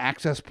an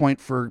access point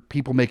for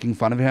people making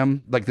fun of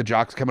him, like the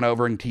jocks coming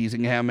over and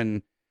teasing him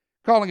and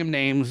calling him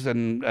names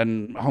and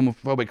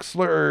homophobic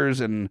slurs,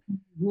 and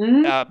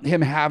Mhm.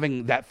 him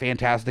having that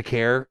fantastic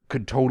hair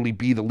could totally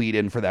be the lead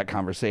in for that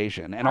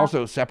conversation, and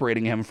also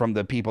separating him from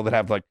the people that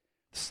have like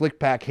slick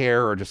back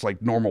hair or just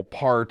like normal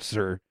parts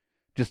or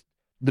just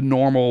the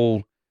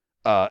normal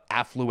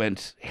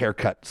affluent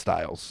haircut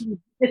styles.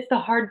 It's the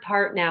hard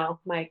part now,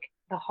 Mike.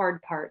 The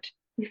hard part.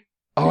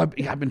 Oh,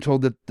 I've been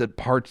told that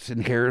parts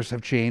and hairs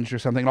have changed or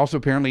something. And also,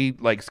 apparently,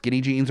 like skinny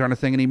jeans aren't a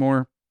thing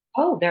anymore.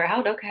 Oh, they're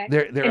out. Okay.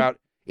 They're And out.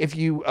 If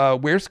you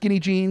wear skinny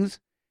jeans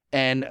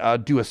and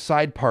do a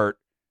side part,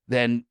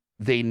 then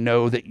they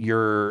know that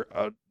you're.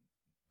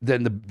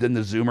 Then the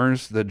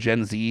Zoomers, the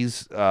Gen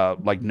Zs,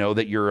 like know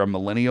that you're a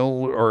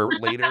millennial or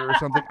later or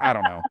something. I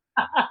don't know.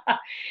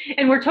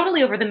 and we're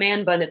totally over the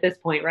man bun at this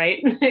point,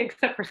 right?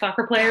 Except for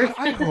soccer players. God,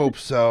 I hope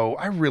so.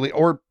 I really,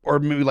 or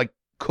maybe like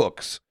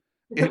cooks.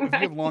 If you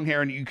Right. have long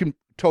hair and you can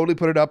totally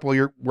put it up while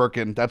you're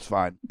working, that's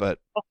fine. But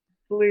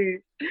Please.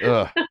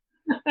 ugh.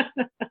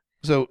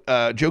 So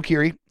Joe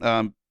Keery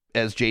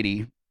as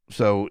JD.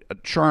 So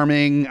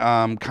charming,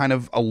 kind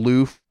of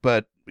aloof,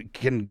 but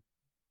can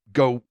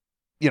go,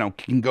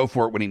 can go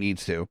for it when he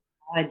needs to.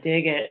 I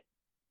dig it.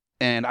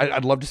 And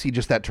I'd love to see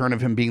just that turn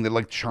of him being the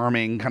like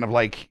charming, kind of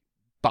like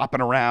bopping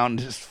around,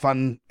 just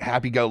fun,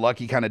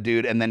 happy-go-lucky kind of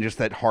dude, and then just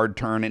that hard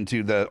turn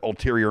into the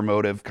ulterior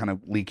motive kind of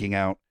leaking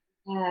out.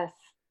 Yes.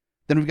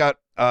 Then we've got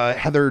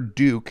Heather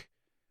Duke,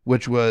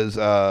 which was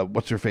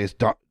what's her face,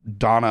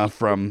 Donna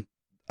from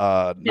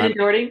Shannon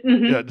Doherty.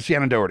 Mm-hmm.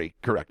 Shannon Doherty,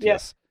 correct? Yeah.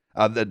 Yes,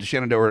 the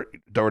Shannon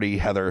Doherty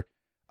Heather.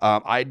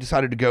 I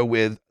decided to go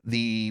with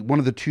one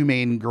of the two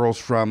main girls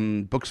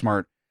from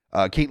Booksmart,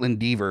 Caitlin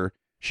Deaver.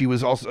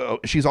 She's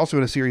also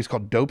in a series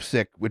called Dope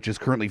Sick, which is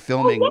currently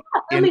filming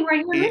Filming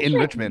right here in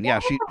Richmond. Yeah,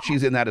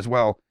 she's in that as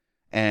well,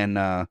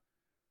 and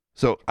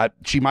so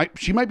she might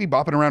be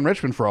bopping around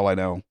Richmond for all I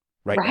know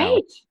right now.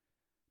 Right.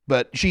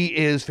 But she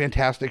is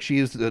fantastic. She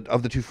is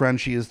of the two friends.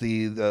 She is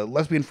the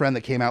lesbian friend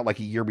that came out like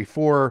a year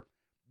before.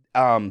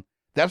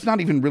 that's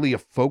not even really a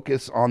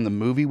focus on the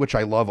movie, which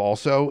I love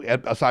also,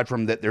 aside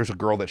from that there's a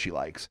girl that she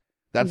likes.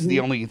 That's the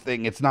only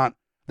thing. That's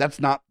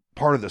not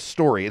part of the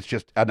story. It's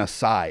just an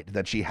aside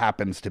that she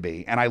happens to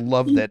be. And I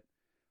love that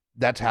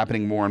that's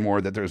happening more and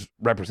more, that there's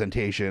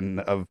representation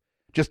of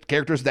just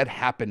characters that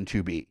happen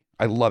to be.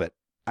 I love it.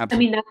 I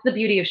mean, that's the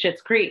beauty of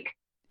Schitt's Creek.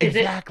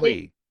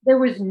 Exactly. There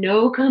was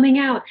no coming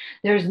out.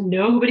 There's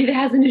nobody that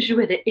has an issue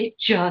with it. It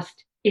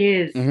just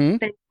is.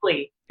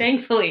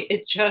 Thankfully,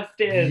 it just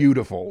is.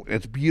 Beautiful.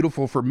 It's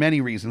beautiful for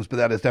many reasons, but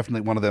that is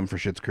definitely one of them for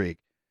Schitt's Creek.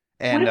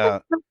 And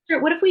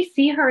what if we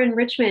see her in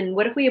Richmond?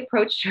 What if we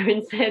approached her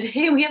and said,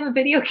 "Hey, we have a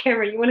video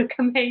camera. You want to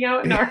come hang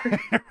out in our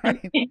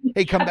right.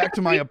 Hey, come back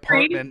to my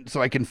apartment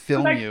so I can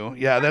film you."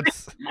 Yeah,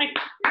 that's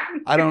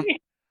I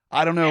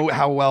don't know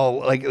how well,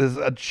 like, there's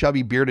a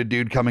chubby bearded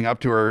dude coming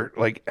up to her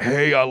like,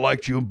 "Hey, I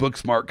liked you in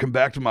Booksmart. Come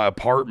back to my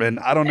apartment."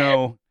 I don't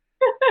know.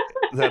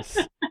 That's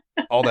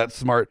all that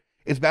smart.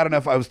 It's bad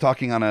enough I was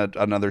talking on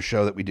another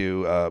show that we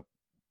do,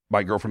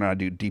 my girlfriend and I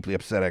do, Deeply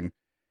Upsetting.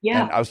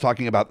 Yeah. And I was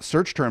talking about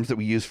search terms that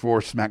we use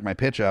for Smack My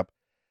Pitch Up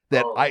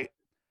that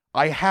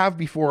I have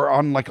before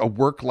on like a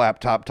work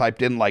laptop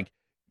typed in like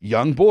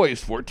young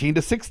boys 14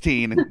 to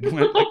 16. And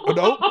went like, oh,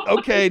 no,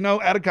 okay,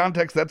 no, out of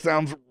context, that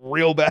sounds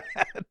real bad.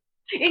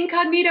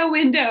 Incognito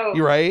window.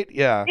 You're right.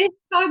 Yeah.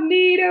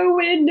 Incognito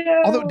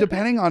window. Although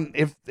depending on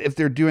if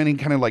they're doing any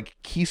kind of like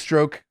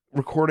keystroke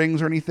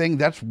recordings or anything,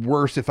 that's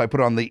worse if I put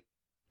on the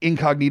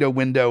incognito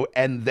window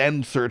and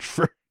then search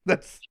for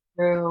that's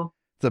true.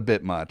 It's a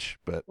bit much,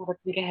 but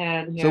think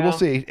ahead. Yeah. So we'll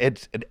see.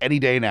 It's any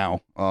day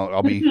now.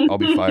 I'll be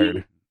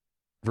fired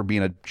for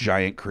being a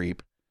giant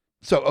creep.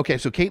 So okay,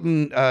 so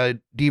Caitlin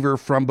Dever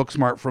from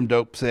Booksmart, from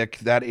Dopesick,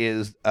 that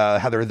is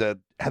Heather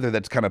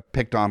that's kind of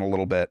picked on a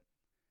little bit.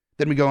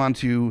 Then we go on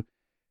to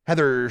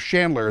Heather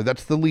Chandler.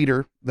 That's the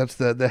leader. That's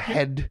the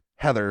head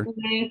Heather.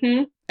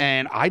 Mm-hmm.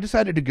 And I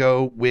decided to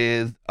go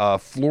with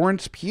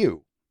Florence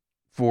Pugh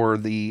for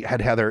the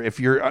head Heather. If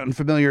you're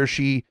unfamiliar,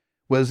 she's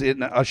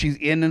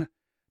in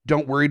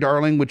Don't Worry,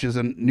 Darling, which is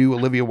a new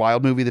Olivia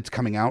Wilde movie that's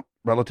coming out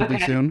relatively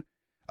soon.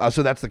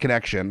 So that's the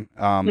connection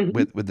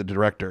with the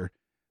director.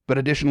 But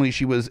additionally,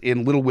 she was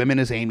in Little Women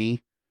as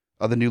Amy,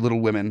 the new Little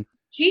Women.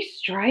 She's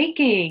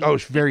striking. Oh,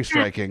 she's very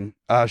striking.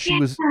 She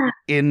was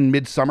in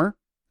Midsummer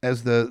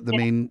as the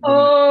main.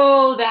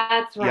 Oh,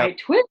 that's right. Yep.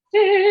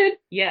 Twisted.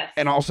 Yes.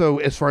 And also,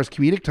 as far as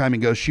comedic timing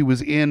goes, she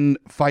was in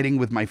Fighting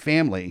with My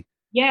Family.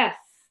 Yes.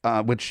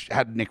 Which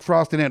had Nick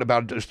Frost in it,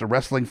 about just a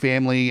wrestling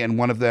family and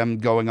one of them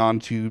going on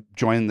to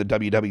join the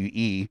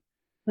WWE.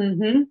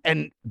 Mm-hmm.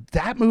 And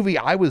that movie,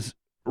 I was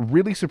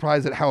really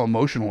surprised at how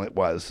emotional it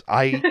was.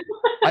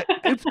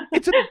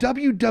 It's a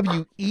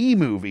WWE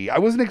movie. I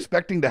wasn't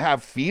expecting to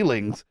have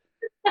feelings.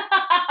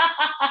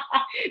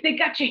 They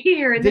got you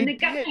here, and then they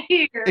got you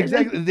here.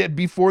 Exactly.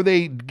 Before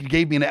they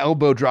gave me an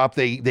elbow drop,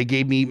 they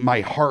gave me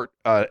my heart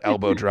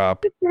elbow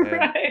drop.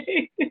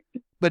 Right.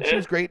 But she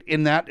was great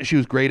in that. She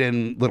was great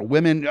in Little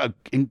Women.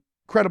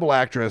 Incredible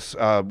actress.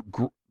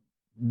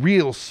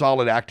 Real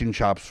solid acting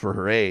chops for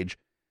her age.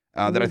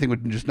 That I think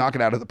would just knock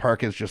it out of the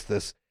park as just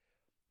this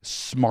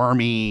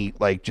smarmy,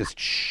 like just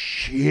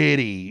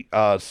shitty,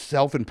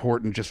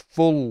 self-important, just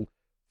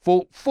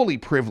fully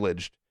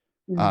privileged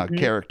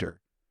character.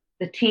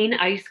 The teen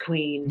ice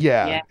queen.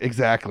 Yeah,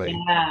 exactly.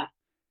 Yeah.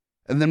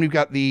 And then we've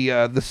got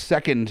the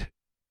second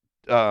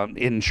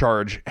in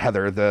charge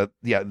Heather, the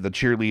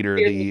cheerleader,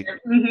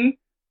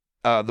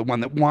 the one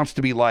that wants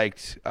to be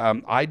liked.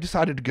 I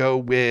decided to go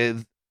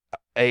with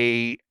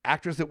a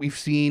actress that we've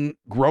seen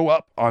grow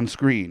up on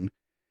screen,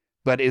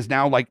 but is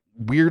now like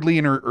weirdly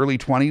in her early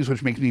 20s,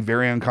 which makes me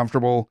very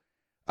uncomfortable.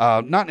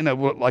 Not in a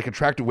like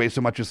attractive way so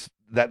much as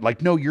that,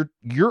 like, no,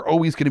 you're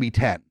always going to be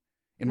 10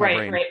 in my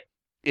brain. Right.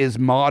 Is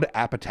Maude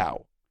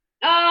Apatow.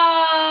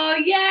 Oh,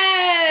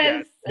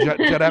 yes. Yeah.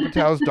 Judd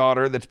Apatow's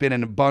daughter that's been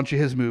in a bunch of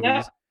his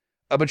movies.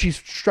 Yeah. But she's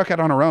struck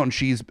out on her own.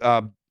 She's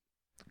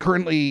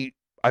currently,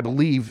 I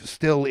believe,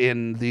 still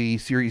in the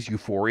series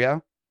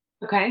Euphoria.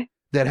 Okay.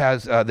 That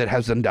has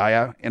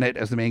Zendaya in it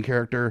as the main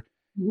character.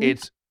 Mm-hmm.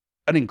 It's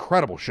an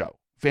incredible show.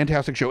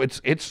 Fantastic show.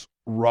 It's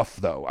rough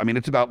though. I mean,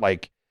 it's about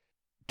like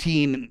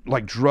teen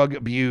like drug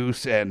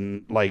abuse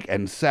and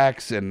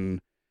sex, and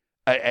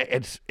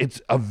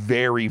it's a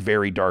very,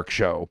 very dark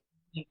show.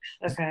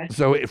 Okay.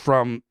 So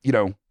from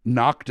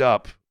Knocked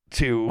Up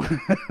to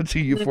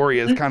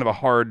Euphoria is kind of a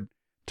hard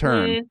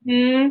turn.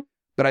 Mm-hmm.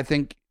 But I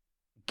think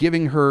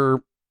giving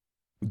her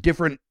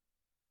different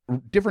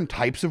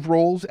types of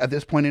roles at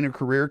this point in her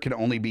career can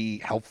only be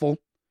helpful.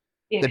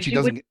 Yeah, that she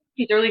doesn't.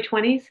 She's early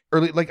 20s.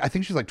 I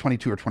think she's like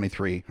 22 or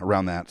 23,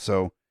 around that.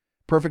 So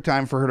perfect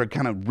time for her to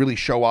kind of really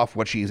show off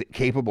what she's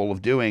capable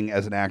of doing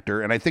as an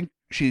actor. And I think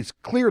she's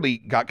clearly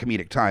got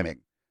comedic timing.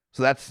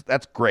 So that's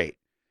great.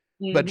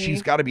 Mm-hmm. But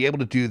she's got to be able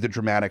to do the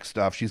dramatic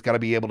stuff. She's got to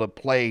be able to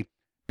play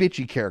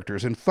bitchy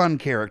characters and fun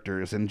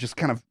characters and just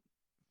kind of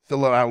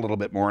fill it out a little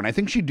bit more. And I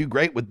think she'd do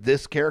great with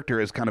this character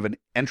as kind of an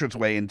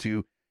entranceway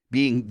into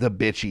being the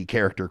bitchy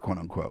character, quote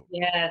unquote.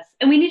 Yes.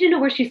 And we need to know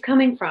where she's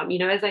coming from.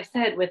 As I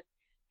said, with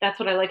that's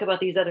what I like about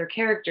these other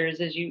characters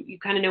is you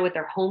kind of know what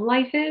their home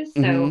life is.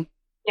 Hmm. So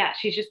yeah,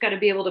 she's just got to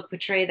be able to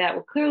portray that.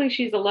 Well, clearly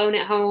she's alone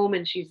at home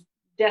and she's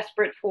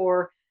desperate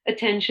for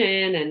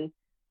attention,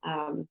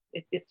 and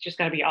it's just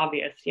got to be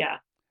obvious. Yeah.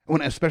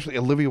 When especially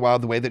Olivia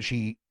Wilde, the way that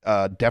she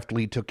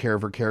deftly took care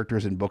of her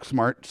characters in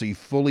Booksmart, so you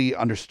fully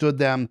understood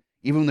them,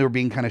 even when they were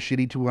being kind of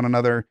shitty to one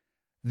another.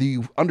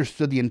 You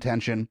understood the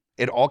intention.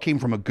 It all came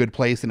from a good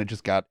place, and it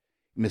just got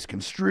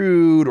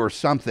misconstrued or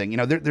something.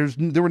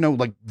 There were no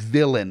like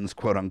villains,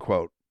 quote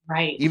unquote.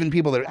 Right. Even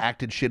people that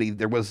acted shitty,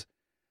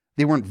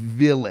 they weren't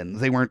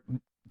villains. They weren't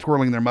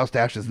twirling their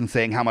mustaches and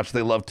saying how much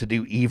they love to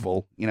do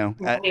evil.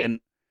 Right. And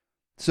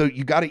so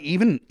you got to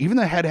even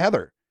the head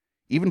Heather,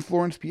 even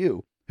Florence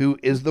Pugh, who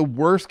is the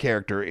worst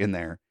character in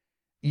there.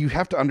 You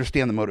have to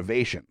understand the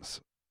motivations.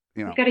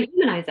 You've got to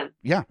humanize them.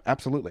 Yeah,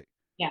 absolutely.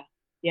 Yeah.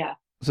 Yeah.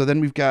 So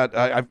then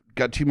I've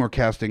got two more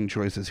casting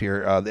choices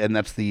here, and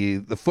that's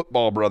the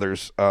football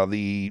brothers,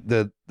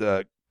 the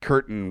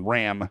Kurt and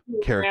Ram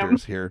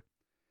characters here.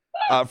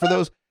 For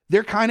those,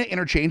 they're kind of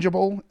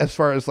interchangeable as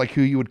far as like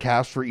who you would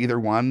cast for either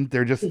one.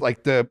 They're just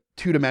like the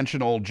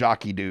two-dimensional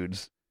jockey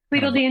dudes.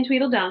 Tweedledee and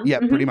Tweedledum. Yeah,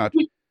 pretty much.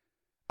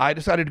 I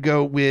decided to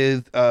go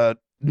with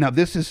now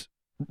this is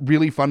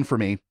really fun for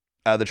me.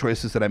 The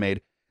choices that I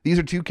made. These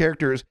are two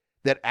characters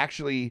that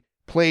actually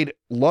played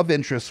love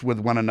interests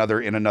with one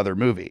another in another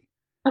movie.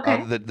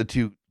 Okay. The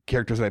two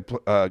characters that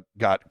I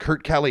got,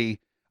 Kurt Kelly,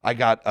 I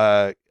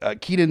got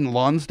Keaton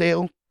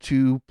Lonsdale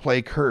to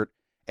play Kurt,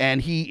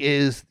 and he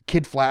is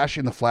Kid Flash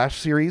in the Flash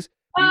series.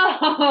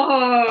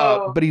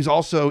 But he's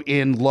also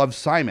in Love,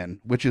 Simon,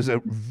 which is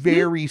a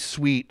very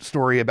sweet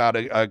story about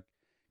a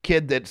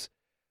kid that's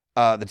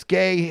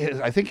gay.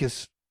 I think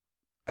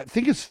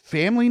his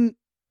family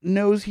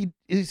knows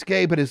he's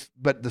gay,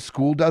 but the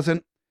school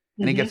doesn't,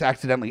 and he gets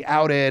accidentally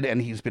outed,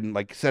 and he's been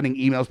like sending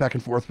emails back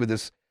and forth with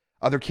this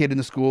other kid in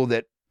the school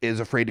that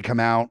is afraid to come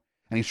out,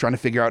 and he's trying to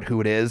figure out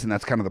who it is, and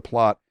that's kind of the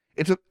plot.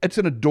 It's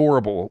an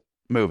adorable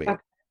movie,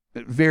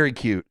 very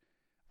cute.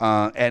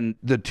 And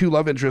the two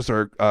love interests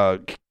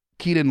are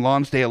Keaton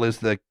Lonsdale is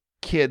the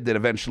kid that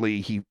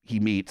eventually he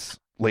meets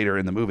later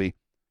in the movie,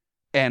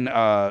 and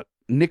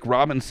Nick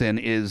Robinson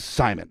is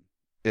Simon.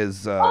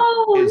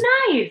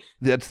 Nice.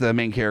 That's the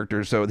main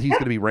character, so he's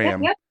going to be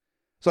Ram. Yep.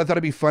 So I thought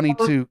it'd be funny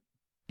to,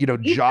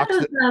 jocks.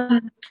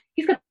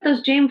 He's got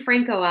those James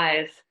Franco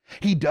eyes.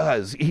 He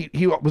does.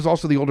 He was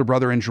also the older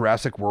brother in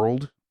Jurassic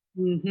World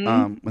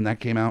when that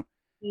came out.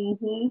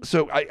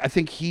 So I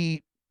think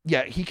he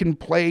can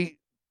play.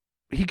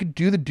 He could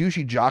do the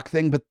douchey jock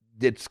thing, but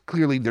it's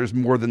clearly there's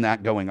more than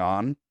that going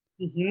on.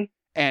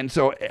 And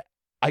so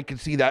I could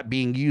see that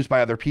being used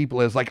by other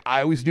people as like,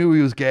 I always knew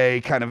he was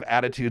gay kind of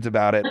attitudes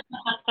about it.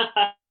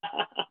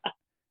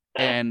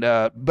 And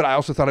but I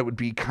also thought it would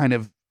be kind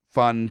of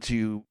fun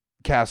to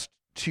cast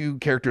two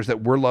characters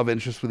that were love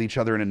interests with each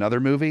other in another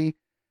movie,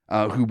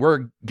 who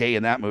were gay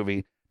in that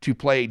movie, to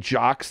play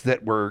jocks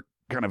that were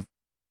kind of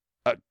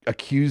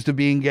accused of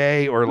being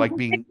gay or like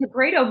being a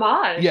great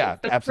homage. Yeah,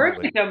 absolutely.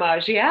 Perfect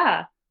homage.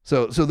 Yeah.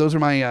 So those are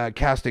my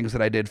castings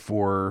that I did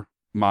for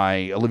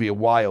my Olivia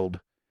Wilde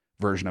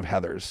version of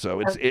Heathers.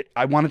 So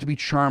I want it to be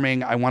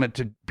charming. I want it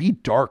to be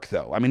dark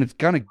though. I mean, it's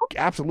gonna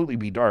absolutely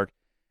be dark.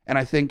 And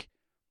I think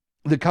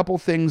the couple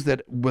things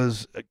that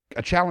was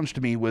a challenge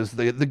to me was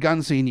the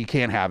gun scene. You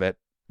can't have it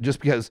just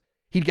because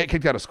he'd get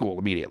kicked out of school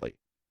immediately.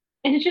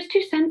 And it's just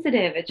too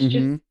sensitive. It's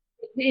just,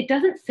 it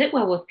doesn't sit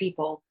well with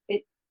people.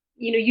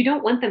 You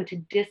don't want them to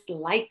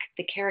dislike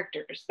the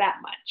characters that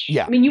much.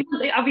 Yeah. I mean,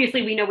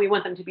 obviously we know we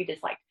want them to be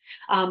disliked,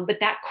 but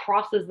that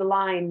crosses the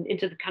line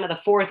into the kind of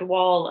the fourth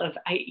wall of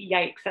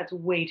yikes. That's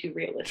way too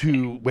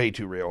realistic. Way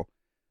too real.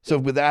 So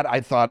with that,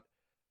 I thought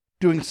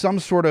doing some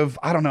sort of,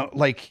 I don't know,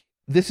 like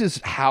this is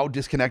how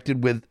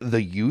disconnected with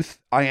the youth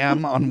I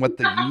am on what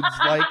the youth's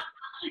like.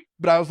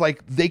 But I was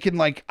like, they can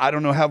like, I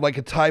don't know, have like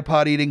a Tide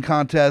Pod eating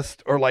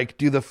contest or like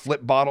do the flip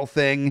bottle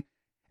thing.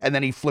 And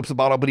then he flips a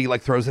bottle, but he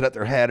like throws it at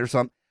their head or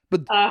something.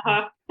 But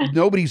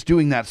nobody's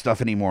doing that stuff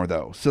anymore,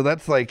 though. So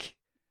that's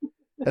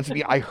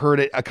me. I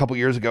heard it a couple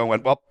years ago and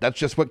went, well, that's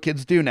just what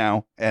kids do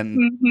now.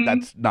 And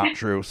that's not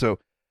true. So,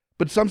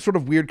 but some sort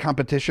of weird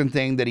competition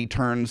thing that he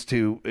turns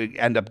to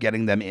end up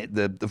getting them,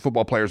 the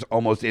football players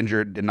almost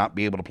injured and not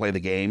be able to play the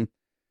game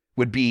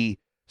would be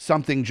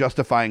something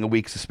justifying a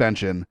week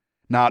suspension,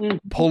 not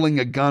pulling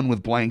a gun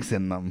with blanks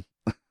in them.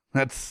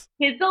 That's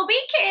kids will be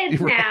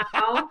kids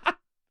now.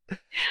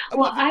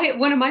 Well,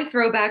 one of my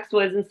throwbacks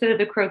was instead of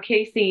the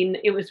croquet scene,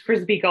 it was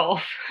frisbee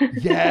golf.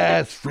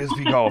 Yes,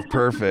 frisbee golf,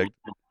 perfect.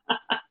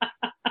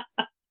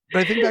 But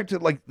I think back to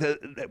like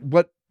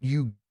what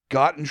you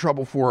got in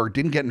trouble for or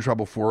didn't get in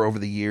trouble for over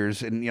the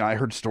years, and I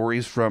heard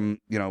stories from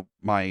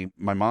my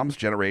mom's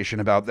generation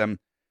about them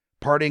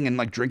partying and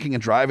like drinking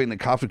and driving. The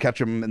cops would catch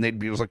them, and they'd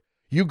be like,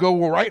 "You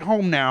go right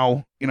home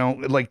now,"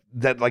 like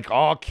that, like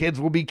oh,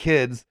 kids will be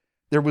kids.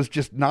 There was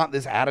just not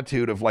this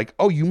attitude of like,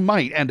 oh, you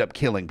might end up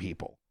killing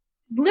people.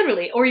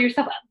 Literally, or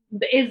yourself.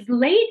 As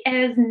late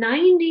as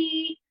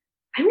 90,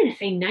 I'm going to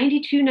say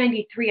 92,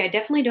 93. I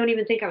definitely don't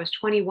even think I was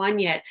 21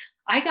 yet.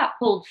 I got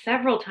pulled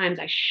several times.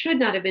 I should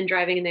not have been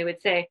driving, and they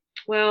would say,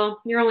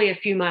 "Well, you're only a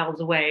few miles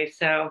away,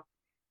 so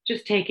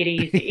just take it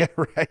Yeah, easy."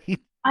 right.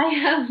 I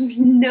have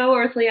no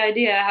earthly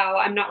idea how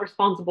I'm not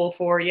responsible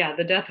for, yeah,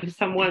 the death of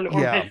someone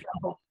or Yeah.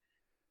 myself.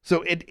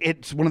 So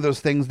it's one of those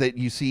things that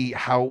you see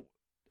how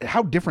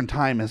different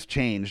time has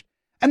changed,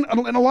 and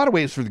in a lot of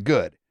ways for the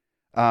good.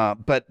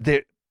 But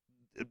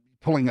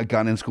pulling a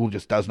gun in school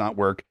just does not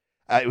work.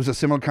 It was a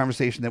similar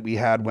conversation that we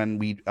had when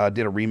we did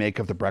a remake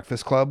of The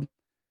Breakfast Club.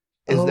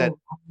 Is that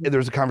Oh, there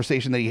was a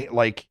conversation that he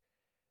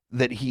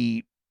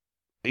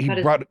that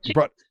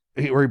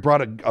is.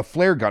 brought a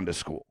flare gun to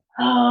school.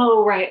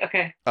 Oh, right.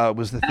 Okay.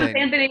 Was the That was thing.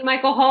 Anthony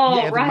Michael Yeah, Hall.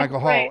 Anthony Right, Michael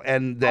right. Hall,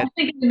 and I that. was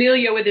thinking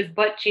Emilio with his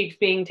butt cheeks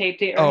being taped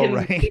to, or Oh, him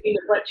right. taping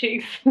the butt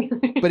cheeks.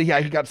 But yeah,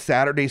 he got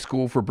Saturday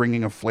school for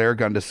bringing a flare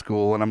gun to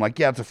school, and I'm like,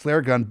 yeah, it's a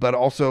flare gun, but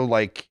also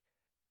like,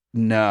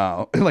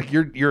 no, like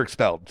you're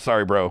expelled.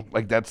 Sorry, bro.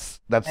 Like that's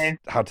Okay.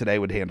 how today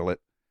would handle it.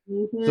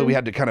 So we Hmm.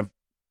 had to kind of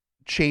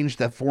change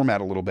that format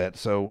a little bit.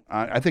 So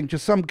I think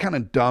just some kind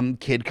of dumb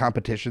kid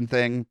competition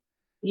thing is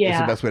the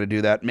Yeah. best way to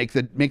do that. Make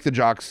the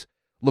jocks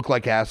look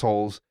like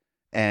assholes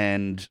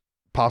and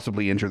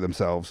possibly injure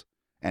themselves,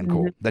 and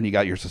cool. Mhm. Then you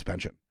got your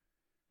suspension.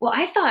 Well,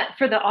 I thought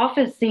for the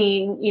office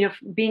scene,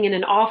 being in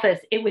an office,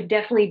 it would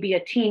definitely be a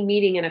team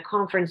meeting in a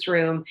conference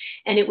room,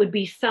 and it would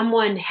be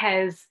someone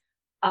has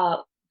uh,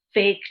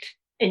 faked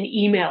an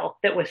email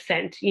that was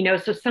sent,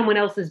 so someone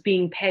else is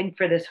being pegged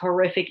for this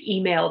horrific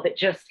email that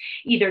just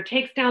either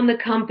takes down the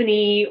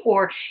company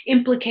or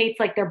implicates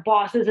like their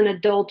boss as an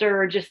adulterer,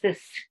 or just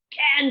this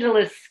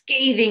scandalous,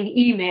 scathing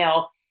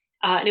email.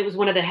 And it was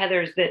one of the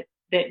Heathers that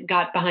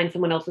got behind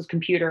someone else's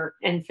computer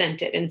and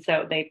sent it. And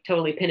so they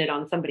totally pin it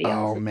on somebody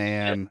else. Oh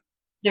man.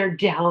 Their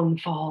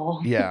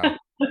downfall. Yeah.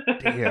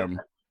 Damn.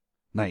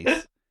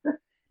 Nice.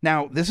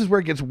 Now, this is where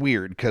it gets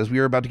weird because we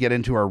are about to get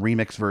into our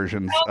remix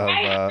versions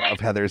of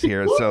Heather's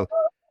here. So,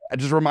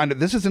 just a reminder: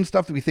 this isn't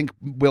stuff that we think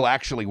will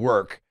actually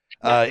work.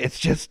 It's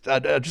just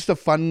a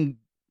fun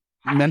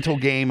mental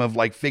game of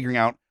like figuring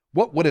out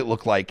what would it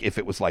look like if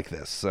it was like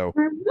this. So,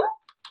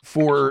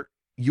 for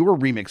your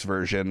remix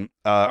version,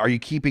 are you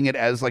keeping it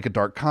as like a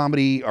dark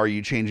comedy? Are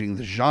you changing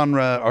the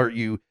genre? Are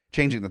you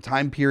changing the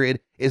time period?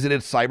 Is it a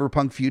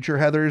cyberpunk future,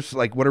 Heather's?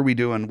 Like, what are we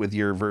doing with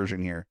your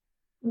version here?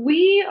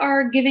 We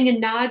are giving a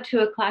nod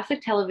to a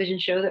classic television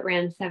show that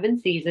ran 7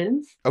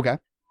 seasons. Okay.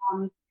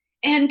 Um,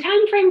 and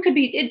time frame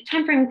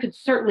could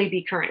certainly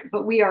be current,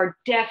 but we are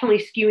definitely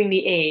skewing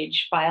the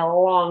age by a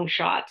long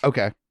shot.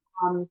 Okay.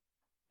 Um,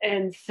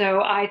 and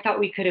so I thought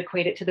we could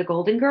equate it to the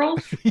Golden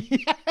Girls.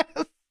 Yes.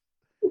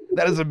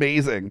 That is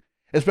amazing.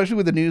 Especially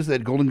with the news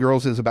that Golden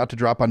Girls is about to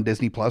drop on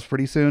Disney Plus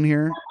pretty soon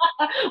here.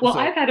 Well, So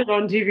I've had it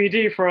on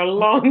DVD for a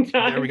long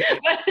there time. we go.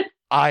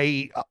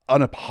 I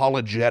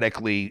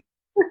unapologetically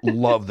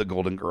love the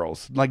Golden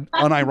Girls. Like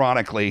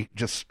unironically,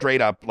 just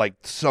straight up, like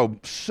so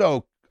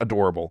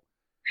adorable.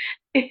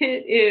 It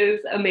is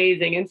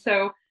amazing. And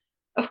so,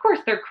 of course,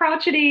 they're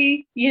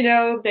crotchety,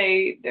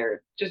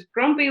 they're just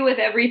grumpy with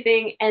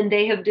everything. And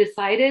they have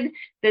decided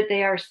that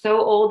they are so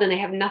old and they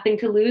have nothing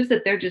to lose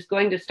that they're just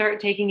going to start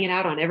taking it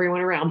out on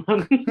everyone around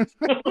them.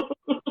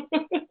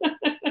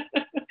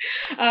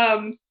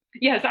 um,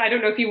 yes, I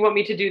don't know if you want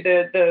me to do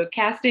the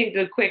casting,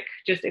 the quick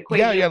just Yeah,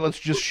 equation. yeah. Let's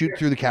just shoot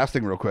through the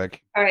casting real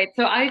quick. All right,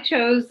 so I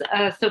chose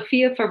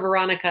Sophia for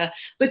Veronica,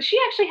 but she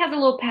actually has a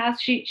little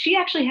past. She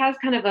actually has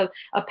kind of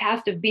a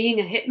past of being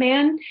a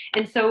hitman,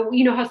 and so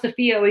you know how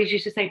Sophia always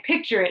used to say,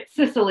 "Picture it,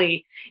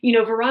 Sicily."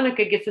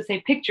 Veronica gets to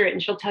say, "Picture it,"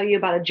 and she'll tell you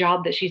about a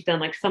job that she's done,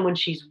 like someone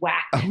she's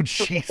whacked. Oh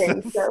Sort of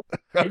thing. Jesus.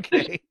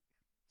 Okay.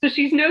 So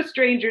she's no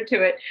stranger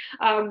to it.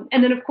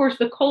 And then, of course,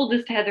 the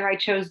coldest Heather, I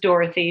chose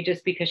Dorothy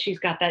just because she's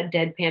got that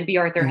deadpan. B.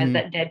 Arthur has Mhm.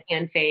 that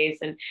deadpan phase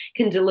and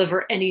can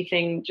deliver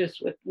anything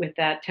just with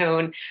that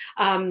tone.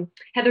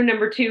 Heather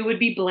number two would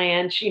be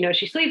Blanche.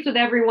 She sleeps with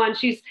everyone.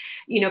 She's,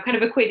 kind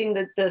of equating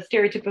the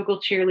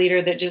stereotypical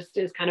cheerleader that just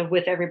is kind of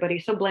with everybody.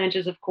 So Blanche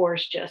is, of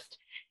course, just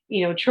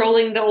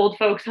trolling the old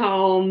folks'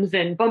 homes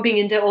and bumping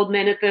into old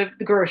men at the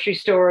grocery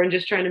store and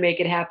just trying to make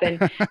it happen.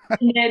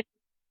 And then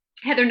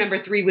Heather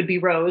number three would be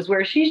Rose,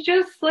 where she's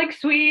just like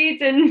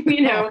sweet and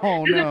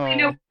Oh doesn't really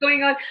know no. what's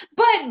going on.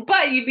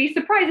 But you'd be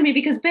surprised. I mean,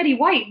 because Betty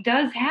White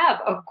does have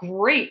a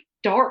great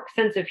dark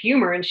sense of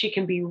humor and she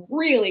can be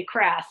really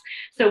crass.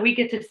 So we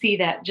get to see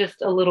that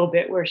just a little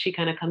bit where she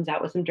kind of comes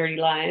out with some dirty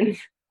lines.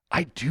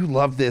 I do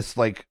love this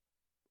like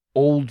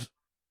old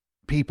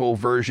people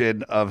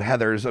version of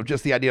Heather's of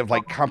just the idea of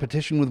like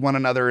competition with one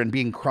another and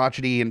being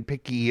crotchety and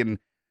picky and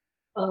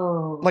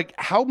Oh. like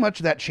how much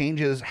that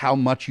changes how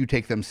much you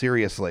take them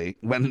seriously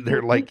when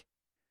they're like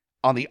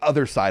on the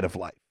other side of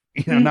life.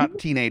 Not Mhm.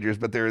 teenagers,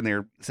 but they're in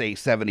their say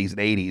 70s and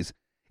 80s.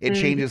 It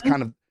changes Mhm.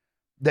 kind of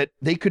that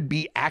they could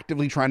be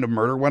actively trying to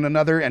murder one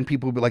another and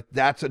people would be like,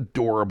 that's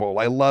adorable.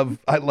 I love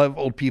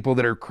old people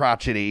that are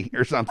crotchety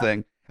or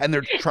something and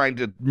they're trying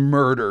to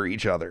murder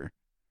each other.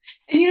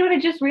 And you know what I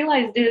just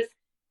realized is,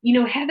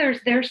 Heather's,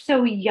 they're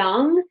so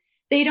young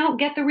they don't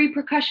get the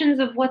repercussions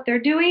of what they're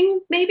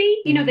doing, maybe.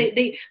 Mhm.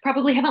 They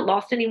probably haven't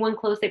lost anyone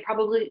close. They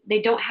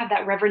don't have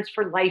that reverence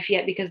for life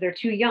yet because they're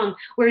too young.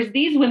 Whereas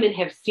these women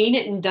have seen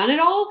it and done it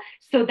all.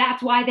 So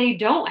that's why they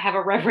don't have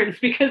a reverence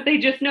because they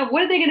just know,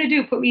 what are they going to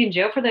do? Put me in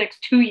jail for the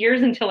next 2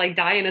 years until I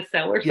die in a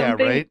cell or Yeah,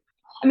 something? right.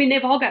 I mean,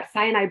 they've all got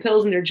cyanide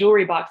pills in their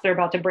jewelry box they're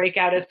about to break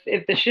out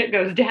if the shit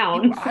goes You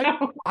know, down. I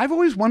So I've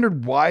always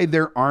wondered why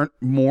there aren't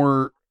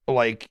more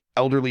like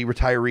elderly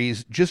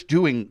retirees just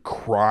doing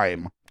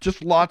crime,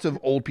 just lots of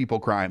old people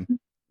crime.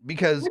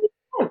 Because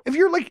if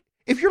you're like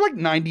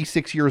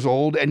 96 years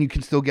old and you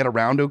can still get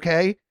around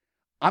okay,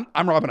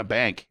 I'm robbing a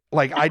bank.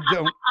 Like I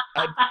don't.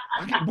 I,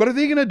 what are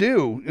they gonna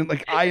do? And,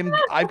 like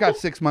I've got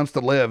 6 months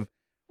to live.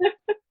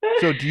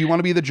 So do you want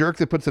to be the jerk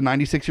that puts a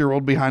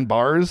 96-year-old behind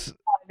bars?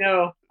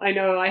 no, I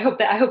know. I hope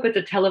it's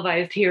a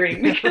televised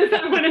hearing because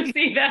I want to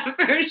see that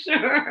for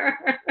sure.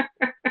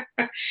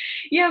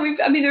 Yeah,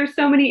 I mean, there's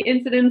so many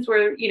incidents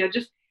where,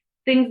 just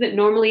things that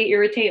normally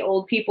irritate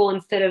old people,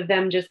 instead of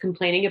them just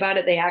complaining about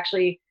it, they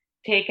actually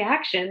take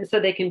action. So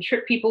they can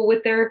trip people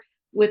with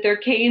their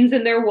canes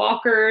and their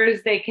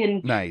walkers. They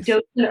can Nice.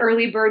 dose an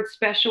early bird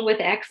special with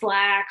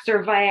X-Lax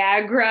or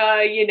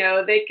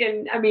Viagra. They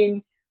can. I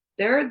mean,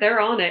 they're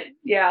on it.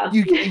 Yeah.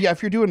 Yeah,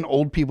 if you're doing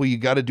old people, you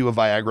got to do a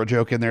Viagra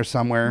joke in there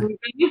somewhere.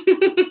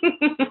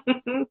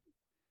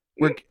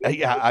 Where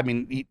yeah, I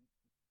mean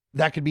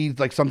that could be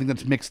like something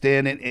that's mixed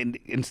in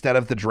instead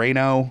of the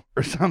Drano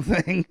or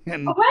something,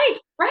 and Oh, right,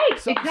 right,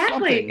 something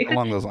exactly.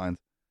 along those lines.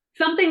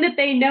 Something that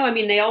they know. I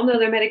mean, they all know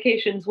their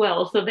medications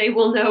well, so they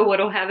will know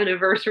what'll have an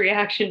adverse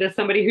reaction to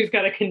somebody who's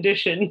got a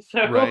condition.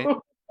 Right.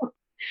 So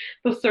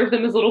they'll serve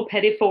them as little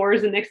petit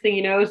fours, and next thing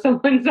you know,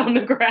 someone's on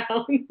the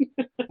ground.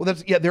 Well,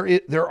 that's yeah.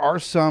 There are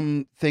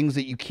some things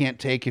that you can't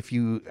take if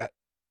you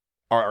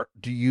are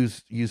to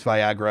use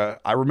Viagra.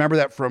 I remember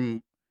that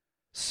from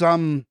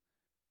some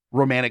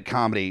romantic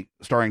comedy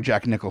starring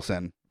Jack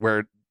Nicholson,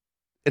 where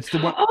it's the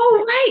one.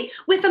 Oh, right,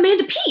 with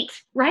Amanda Peet,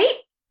 right?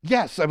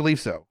 Yes, I believe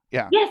so.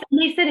 Yeah. Yes, and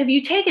they said, "Have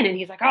you taken it?"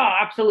 He's like, "Oh,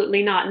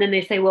 absolutely not." And then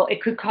they say, "Well,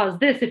 it could cause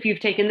this if you've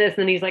taken this."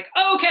 And then he's like,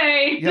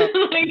 "Okay, Yep.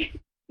 like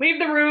leave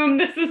the room.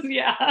 This is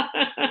yeah."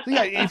 So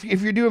yeah,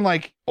 if you're doing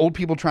like old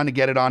people trying to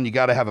get it on, you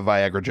got to have a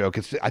Viagra joke.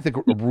 It's I think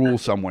a rule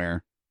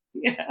somewhere.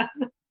 Yeah.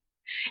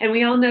 And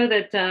we all know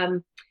that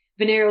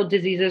venereal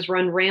diseases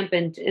run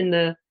rampant in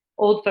the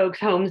old folks'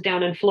 homes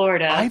down in I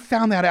Florida.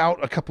 found that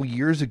out a couple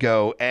years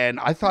ago, and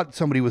I thought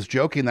somebody was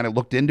joking. Then I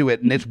looked into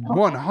it, and it's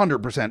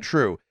 100%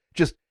 true.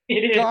 Just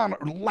It is. gone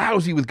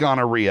lousy with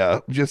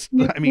gonorrhea. Just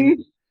I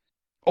mean,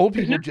 old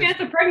There's people no just chance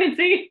of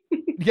pregnancy.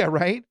 yeah,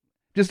 right.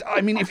 Just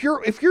I mean, if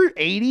you're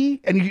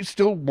 80 and you're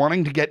still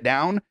wanting to get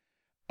down,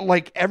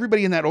 like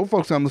everybody in that old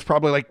folks home was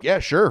probably like, yeah,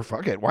 sure,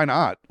 fuck it, why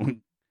not? Just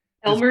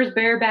Elmer's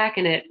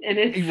barebacking it, and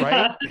it's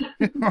right.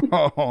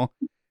 Oh,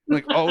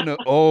 like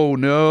oh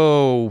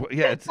no,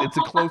 yeah, it's a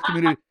close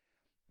community.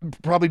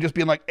 Probably just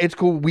being like, it's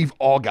cool. We've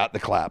all got the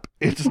clap.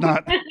 It's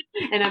not.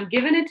 and I'm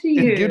giving it to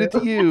Give you. it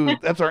to you.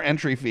 That's our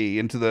entry fee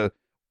into the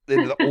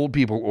old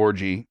people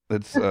orgy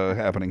that's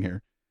happening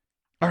here.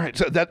 All right,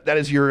 so that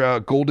is your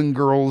Golden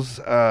Girls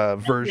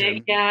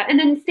version. Yeah, and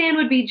then Stan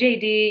would be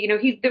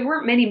JD. There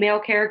weren't many male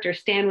characters.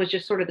 Stan was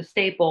just sort of the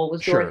staple.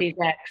 Was Sure. Dorothy's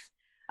ex,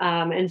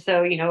 and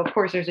so of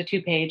course, there's a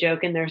toupee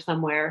joke in there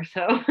somewhere.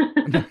 So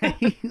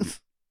Nice.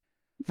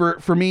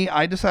 For me,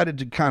 I decided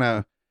to kind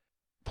of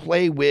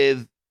play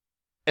with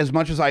as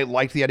much as I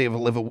liked the idea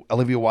of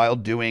Olivia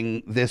Wilde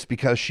doing this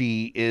because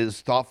she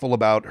is thoughtful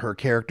about her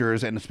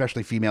characters and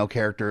especially female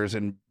characters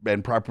and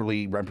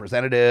properly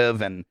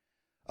representative and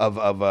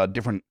of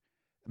different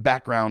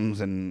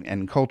backgrounds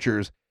and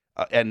cultures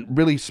and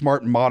really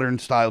smart modern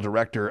style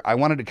director. I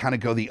wanted to kind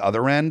of go the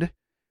other end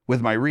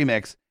with my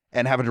remix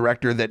and have a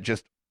director that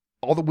just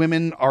all the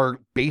women are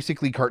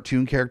basically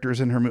cartoon characters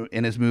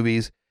in his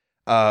movies.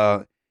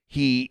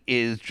 He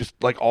is just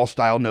like all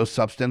style, no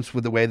substance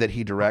with the way that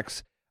he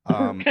directs.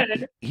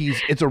 good.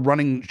 It's a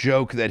running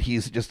joke that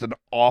he's just an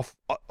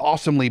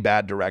awesomely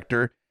bad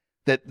director.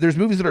 That there's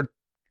movies that are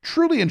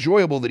truly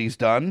enjoyable that he's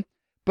done,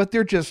 but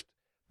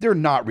they're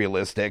not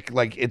realistic.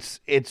 Like it's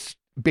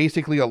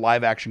basically a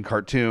live action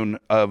cartoon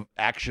of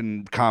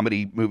action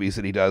comedy movies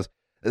that he does.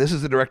 This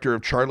is the director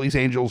of Charlie's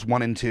Angels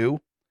 1 and 2.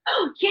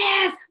 Oh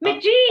yes, Uh,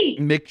 McGee.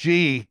 Mick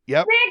G.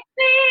 Yep.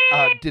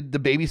 McGee. Did the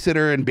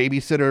Babysitter and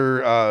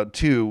Babysitter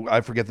 2,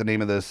 I forget the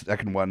name of the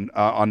second one,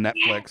 on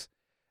Netflix.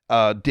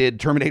 Did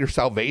Terminator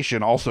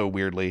Salvation also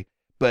weirdly,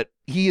 but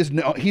he's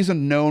a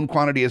known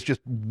quantity as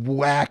just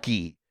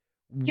wacky.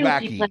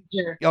 Guilty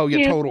pleasure. Oh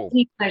yeah, total.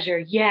 Guilty pleasure.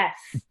 Yes.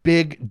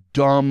 Big,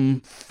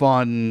 dumb,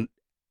 fun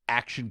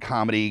action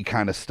comedy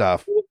kind of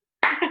stuff.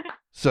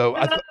 So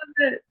I love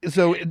it.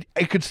 so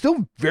it could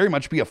still very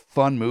much be a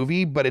fun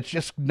movie, but it's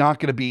just not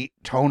going to be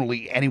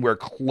tonally anywhere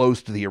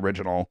close to the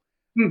original.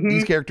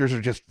 These Mhm. characters are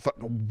just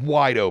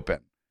wide open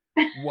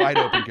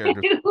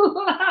characters. I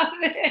love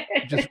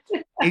it. Just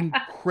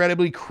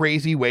incredibly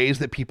crazy ways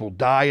that people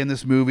die in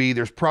this movie.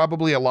 There's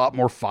probably a lot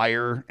more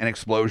fire and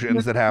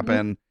explosions that happen.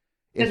 And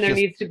It's there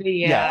just needs to be,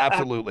 yeah, yeah,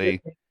 absolutely.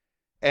 absolutely.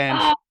 And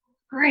Oh,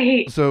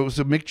 Great. So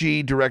Mick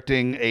G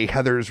directing a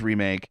Heathers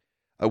remake.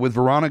 With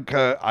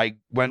Veronica, I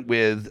went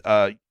with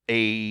a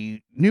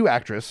new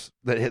actress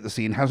that hit the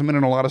scene. Hasn't been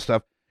in a lot of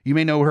stuff. You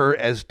may know her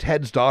as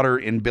Ted's daughter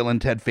in Bill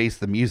and Ted Face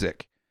the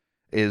Music.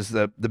 Is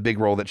the big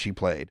role that she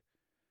played.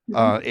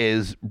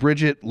 Is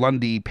Bridget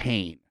Lundy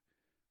Payne.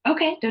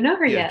 Okay, don't know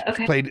her Yeah, yet. she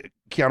Okay. played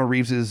Keanu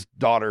Reeves's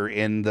daughter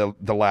in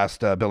the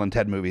last Bill and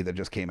Ted movie that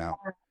just came out.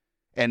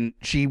 And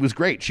she was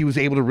great. She was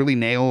able to really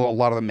nail a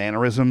lot of the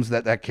mannerisms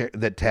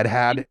that Ted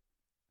had.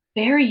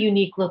 Very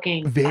unique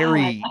looking.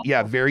 Very,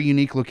 very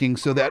unique looking.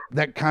 So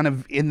that kind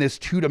of in this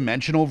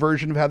two-dimensional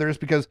version of Heathers,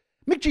 because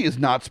Mick G is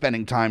not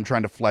spending time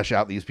trying to flesh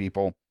out these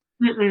people.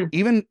 Mm-mm.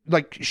 Even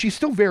like she's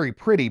still very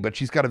pretty, but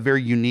she's got a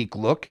very unique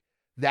look.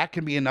 That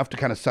can be enough to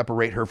kind of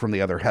separate her from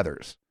the other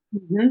Heathers.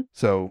 Mm-hmm.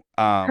 So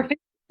Her face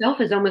itself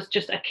is almost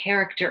just a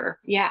character.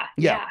 Yeah.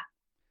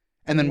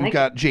 And then I we've like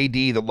got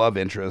JD, the love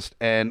interest,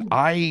 and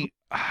I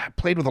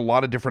played with a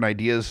lot of different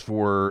ideas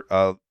for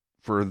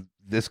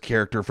this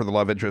character for the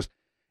love interest.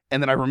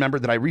 And then I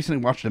remembered that I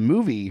recently watched a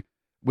movie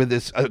with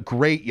this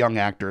great young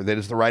actor that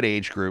is the right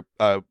age group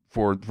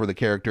for the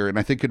character, and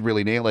I think could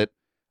really nail it.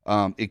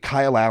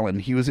 Kyle Allen.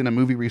 He was in a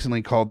movie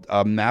recently called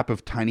Map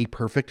of Tiny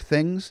Perfect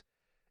Things.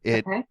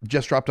 It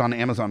just dropped on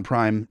Amazon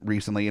Prime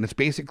recently, and it's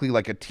basically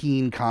like a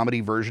teen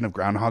comedy version of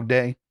Groundhog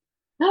Day.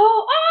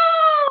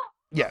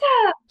 Yeah.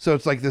 So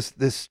it's like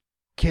this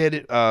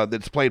kid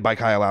that's played by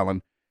Kyle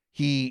Allen.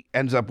 He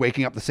ends up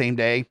waking up the same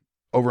day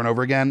over and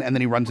over again, and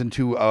then he runs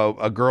into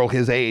a girl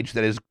his age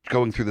that is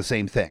going through the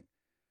same thing.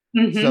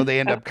 Mm-hmm. So they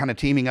end up kind of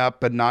teaming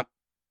up, but not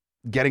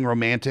getting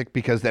romantic,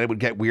 because then it would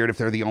get weird if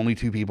they're the only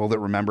two people that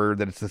remember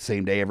that it's the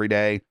same day every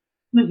day.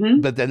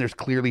 Mm-hmm. But then there's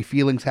clearly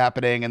feelings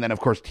happening, and then of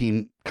course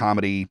teen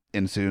comedy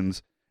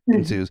ensues.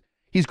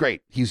 He's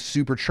great. He's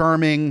super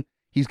charming.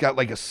 He's got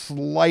like a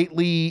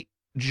slightly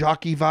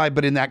jockey vibe,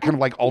 but in that kind of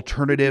like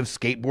alternative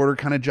skateboarder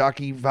kind of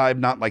jockey vibe,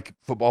 not like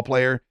football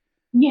player.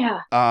 Yeah.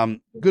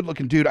 Good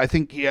looking dude. I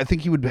think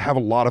he would have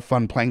a lot of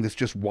fun playing this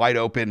just wide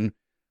open,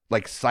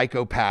 like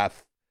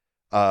psychopath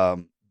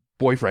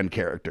boyfriend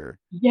character.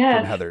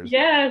 Yes. From Heathers.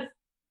 Yes.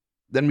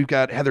 Then we've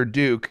got Heather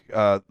Duke,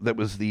 that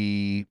was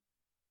the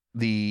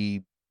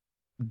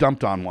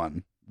dumped on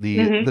one,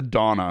 the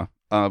Donna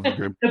of the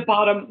group.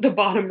 the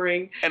bottom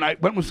ring. And I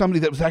went with somebody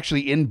that was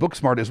actually in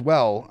Booksmart as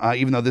well,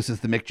 even though this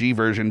is the Mick G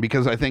version,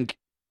 because I think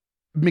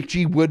Mick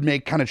G would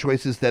make kind of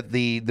choices that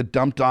the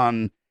dumped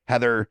on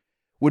Heather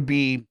would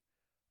be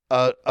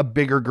a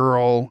bigger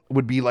girl,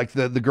 would be like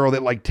the girl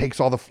that like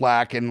takes all the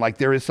flack, and like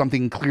there is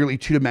something clearly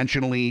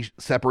two-dimensionally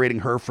separating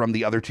her from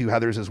the other two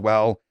Heathers as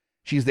well.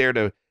 She's there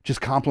to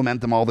just compliment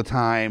them all the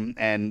time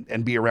and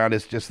be around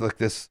as just like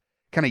this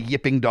kind of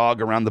yipping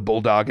dog around the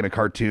bulldog in a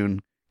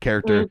cartoon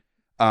character.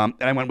 And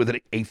I went with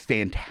a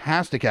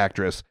fantastic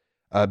actress,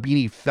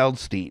 Beanie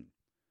Feldstein,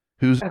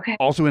 who's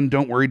also in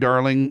Don't Worry,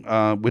 Darling,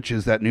 which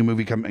is that new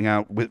movie coming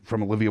out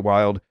from Olivia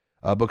Wilde.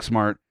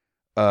 Booksmart,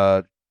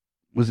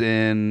 was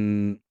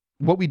in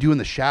What We Do in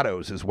the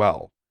Shadows as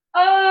well.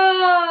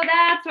 Oh,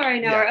 that's where I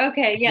know her.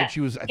 Okay, yeah.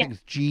 She was, I think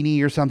it's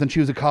Jeannie or something. She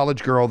was a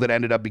college girl that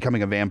ended up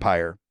becoming a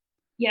vampire.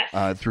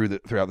 Yes.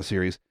 Throughout the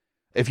series.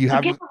 If you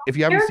haven't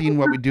seen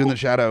What We Do in the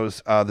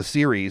Shadows, the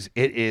series,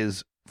 it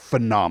is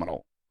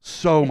phenomenal.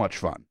 So much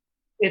fun.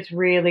 It's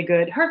really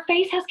good. Her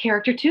face has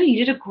character too.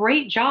 You did a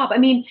great job. I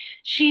mean,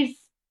 she's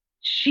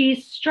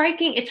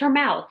striking. It's her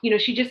mouth. You know,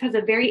 she just has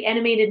a very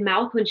animated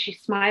mouth when she's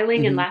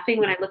smiling and laughing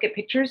when I look at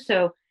pictures.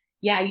 So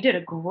yeah, you did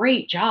a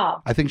great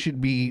job. I think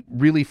she'd be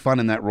really fun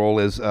in that role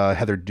as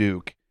Heather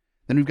Duke.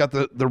 Then we've got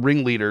the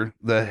ringleader,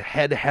 the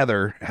head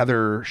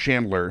Heather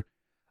Chandler.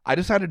 I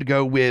decided to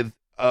go with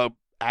a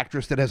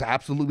actress that has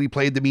absolutely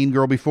played the mean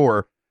girl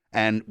before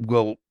and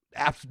will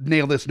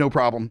nail this no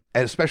problem,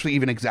 and especially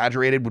even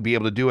exaggerated, would be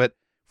able to do it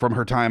from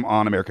her time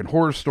on American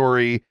Horror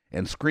Story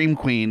and Scream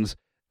Queens.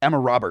 Emma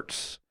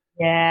Roberts.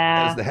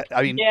 Yeah.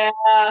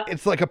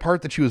 It's like a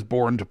part that she was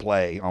born to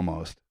play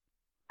almost.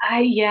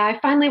 I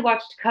finally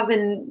watched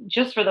Coven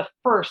just for the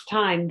first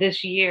time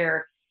this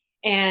year,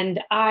 and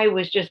I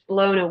was just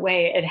blown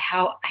away at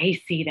how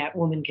icy that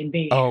woman can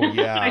be. Oh,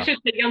 yeah. I should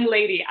say young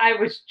lady. I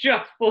was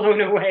just blown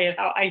away at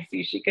how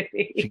icy she could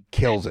be. She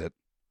kills it.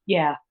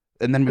 Yeah.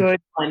 And then we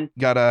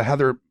got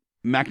Heather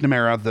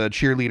McNamara, the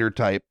cheerleader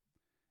type.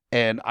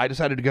 And I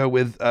decided to go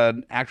with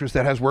an actress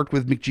that has worked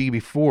with Mick G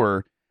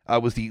before,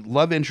 was the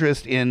love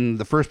interest in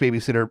the first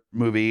Babysitter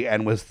movie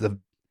and was the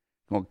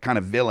kind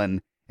of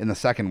villain in the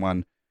second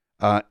one.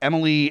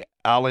 Emily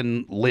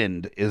Allen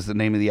Lind is the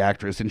name of the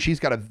actress, and she's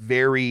got a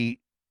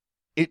very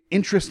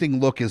interesting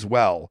look as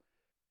well.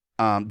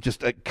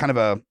 Just a kind of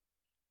a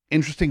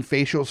interesting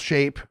facial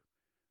shape.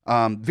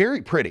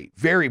 Very pretty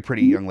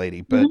young lady,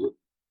 but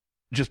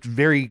just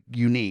very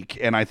unique.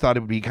 And I thought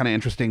it would be kind of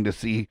interesting to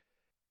see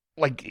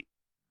like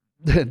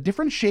the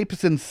different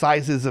shapes and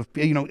sizes of,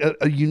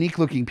 a unique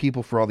looking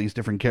people for all these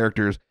different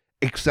characters,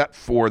 except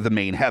for the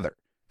main Heather.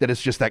 That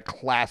is just that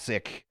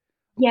classic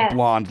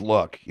blonde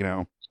look,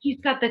 she's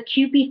got the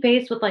Cupid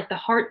face with like the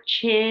heart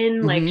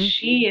chin. Like Hmm.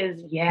 she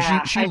is,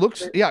 yeah. She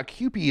looks, yeah,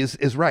 Cupid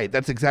is right.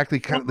 That's exactly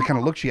the kind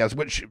of look she has,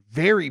 which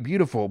very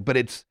beautiful, but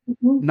it's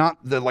not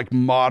the like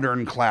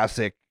modern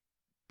classic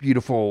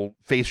beautiful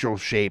facial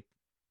shape,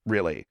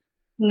 really.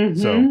 So,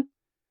 Mm-hmm.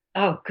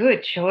 Oh,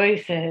 good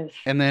choices.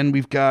 and then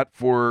we've got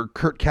for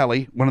Kurt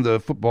Kelly, one of the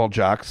football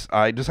jocks.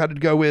 I decided to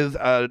go with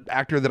an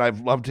actor that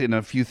I've loved in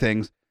a few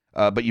things,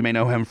 but you may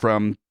know him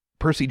from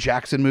Percy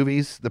Jackson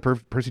movies, the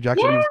Percy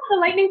Jackson Yeah, movies, the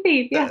lightning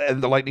thief. Yeah.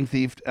 and The Lightning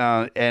Thief,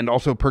 and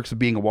also Perks of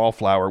Being a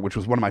Wallflower, which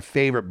was one of my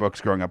favorite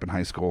books growing up in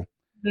high school.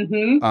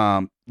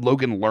 Mm-hmm.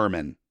 Logan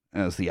Lerman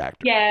as the actor.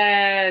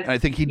 Yes. And I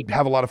think he'd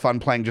have a lot of fun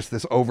playing just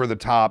this over the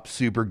top,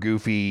 super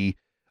goofy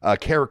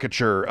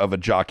caricature of a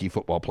jockey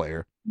football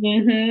player.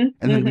 Mm-hmm.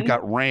 And then we've Mm-hmm.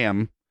 got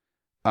Ram,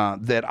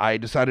 that I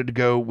decided to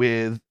go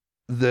with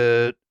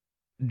the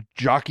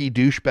jockey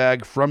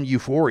douchebag from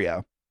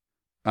Euphoria.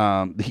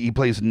 He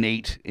plays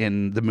Nate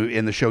in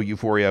the show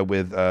Euphoria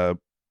with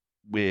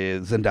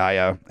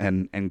Zendaya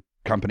and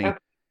company, Okay.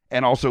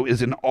 and also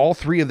is in all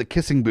three of the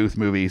Kissing Booth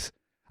movies.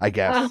 I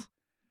guess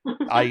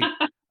I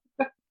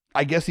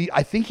I guess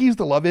I think he's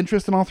the love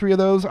interest in all three of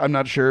those. I'm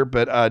not sure,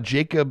 but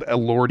Jacob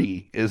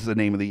Elordi is the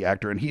name of the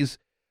actor, and he's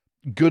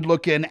good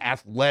looking,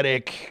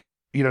 athletic,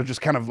 just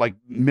kind of like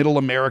middle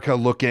America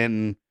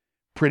looking,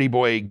 pretty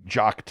boy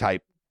jock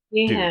type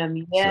See dude.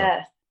 him.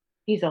 Yes.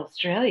 He's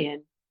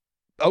Australian.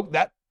 Oh,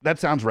 that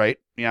sounds right.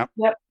 Yeah.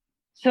 Yep.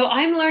 So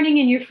I'm learning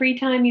in your free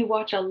time you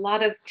watch a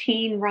lot of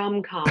teen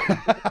rom-coms.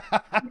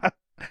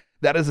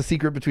 That is a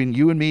secret between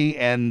you and me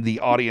and the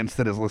audience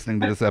that is listening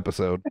to this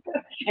episode.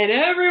 And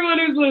everyone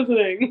who's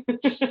listening.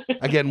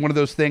 Again, one of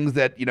those things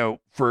that,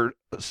 for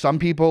some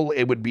people,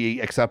 it would be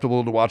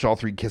acceptable to watch all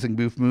three Kissing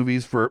Booth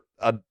movies. For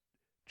a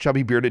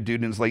chubby bearded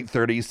dude in his late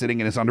 30s sitting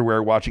in his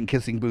underwear watching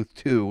Kissing Booth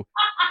 2,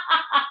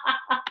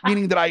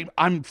 meaning that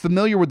I'm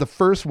familiar with the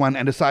first one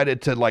and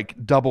decided to like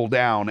double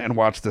down and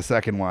watch the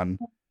second one.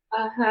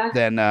 Uh-huh.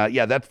 Then,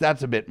 yeah,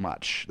 that's a bit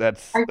much.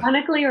 That's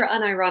Ironically or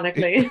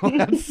unironically?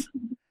 that's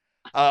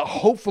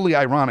hopefully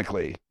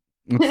ironically.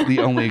 That's the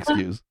only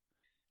excuse.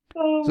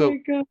 Oh So my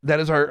God. that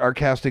is our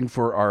casting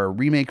for our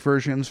remake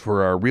versions,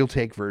 for our real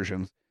take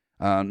versions.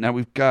 Now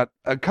we've got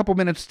a couple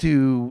minutes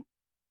to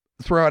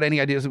throw out any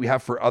ideas that we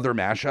have for other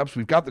mashups.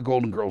 We've got the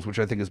Golden Girls, which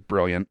I think is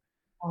brilliant.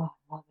 Oh,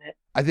 love it.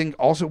 I think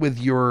also with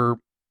your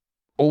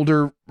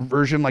older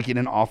version, like in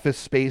an Office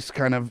Space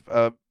kind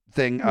of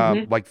thing,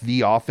 like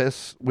The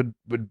Office would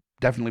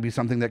definitely be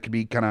something that could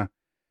be kind of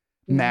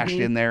mashed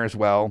in there as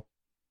well.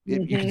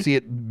 You can see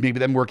it, maybe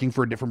them working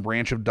for a different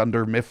branch of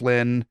Dunder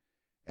Mifflin,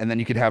 and then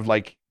you could have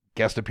like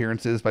guest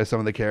appearances by some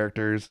of the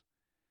characters.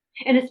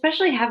 And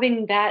especially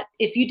having that,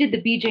 if you did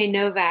the BJ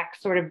Novak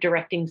sort of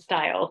directing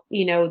style,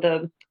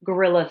 the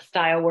guerrilla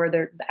style where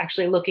they're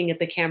actually looking at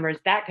the cameras,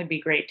 that could be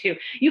great too.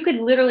 You could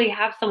literally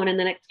have someone in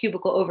the next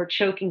cubicle over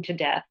choking to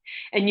death,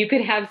 and you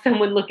could have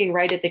someone looking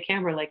right at the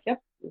camera like,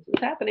 yep, this is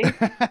happening.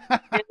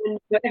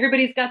 And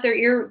everybody's got their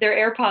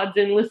AirPods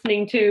in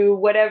listening to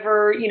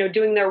whatever,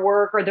 doing their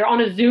work, or they're on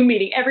a Zoom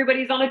meeting.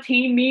 Everybody's on a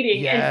team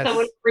meeting, and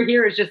someone over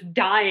here is just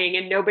dying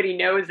and nobody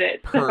knows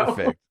it.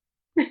 Perfect.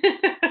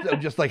 So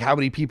just like how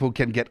many people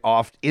can get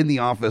off in the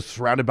office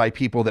surrounded by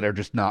people that are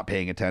just not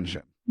paying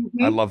attention.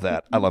 I love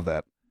that. I love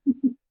that.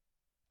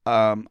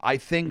 I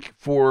think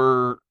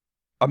for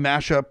a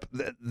mashup,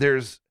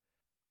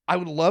 I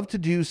would love to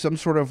do some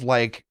sort of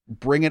like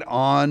Bring It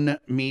On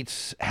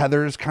meets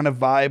Heathers kind of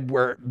vibe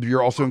where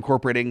you're also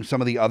incorporating some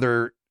of the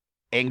other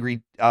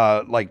angry,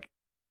 like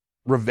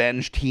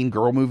revenge teen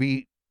girl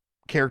movie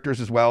characters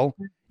as well.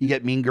 You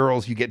get Mean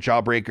Girls, you get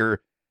Jawbreaker,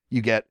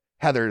 you get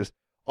Heathers,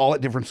 all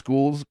at different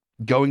schools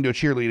going to a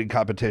cheerleading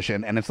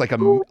competition, and it's like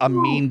a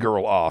mean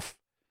girl off.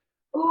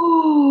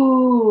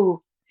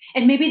 Ooh.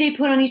 And maybe they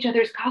put on each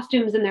other's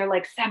costumes and they're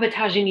like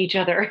sabotaging each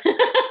other.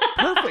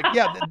 Perfect.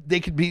 Yeah, they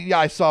could be. Yeah,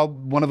 I saw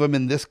one of them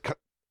in this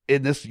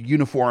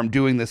uniform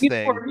doing this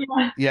thing.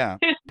 Yeah.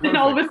 And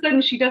all of a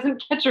sudden she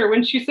doesn't catch her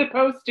when she's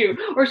supposed to,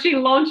 or she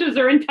launches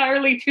her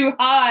entirely too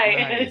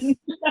high. Nice.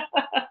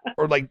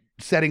 Or like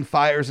setting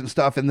fires and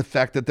stuff, and the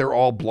fact that they're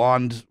all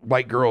blonde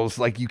white girls,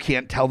 like you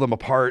can't tell them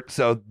apart,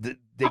 so they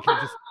can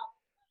just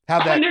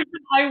have that. And there's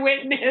an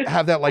eyewitness.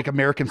 Have that like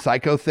American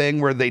Psycho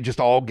thing where they just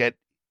all get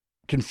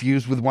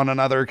confused with one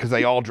another because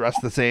they all dress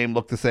the same,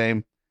 look the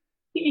same.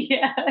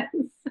 Yes.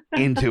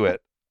 Into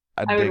it.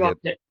 I would watch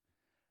it.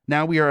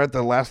 Now we are at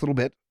the last little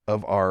bit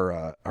of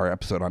our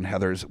episode on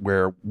Heathers,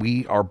 where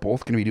we are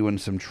both going to be doing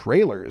some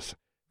trailers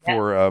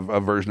for a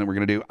version that we're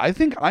going to do. I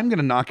think I'm going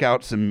to knock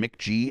out some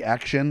McG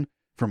action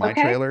for my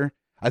trailer.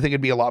 I think it'd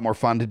be a lot more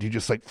fun to do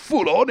just like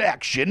full on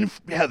action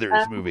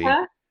Heathers movie.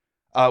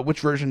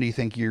 Which version do you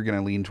think you're going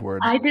to lean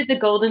towards? I did the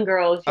Golden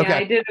Girls. Yeah, Okay.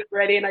 I did it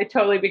already, and I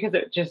totally, because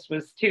it just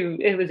was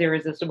it was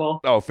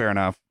irresistible. Oh, fair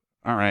enough.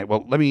 All right.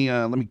 Well, let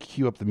me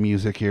cue up the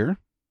music here.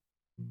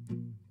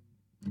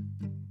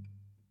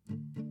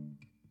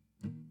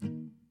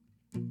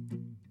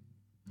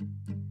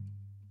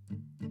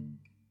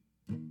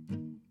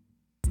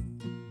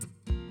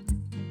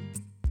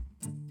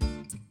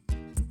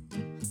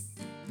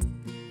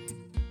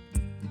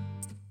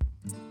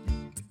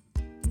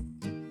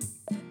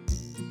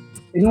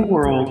 In a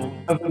world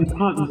of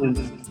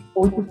incontinence,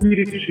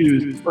 orthopedic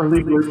shoes,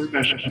 early bird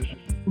special,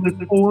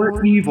 with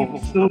four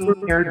evil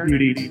silver-haired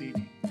beauties,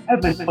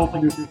 Heaven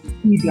helping you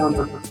see down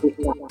their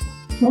performance.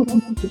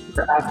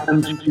 For ask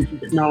them to use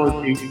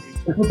technology,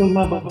 and for the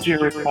love of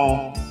Jared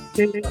Hall,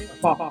 take the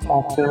fuck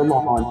off their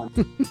lawn.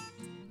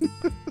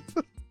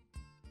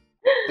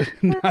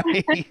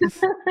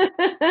 Nice.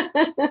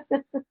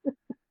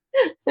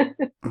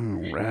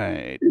 All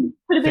right.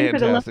 Could have been for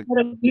the love Fantastic.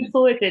 of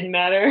Musil, it didn't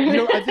matter. You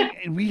know, I think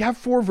we have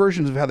 4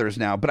 versions of Heathers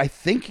now, but I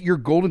think your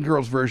Golden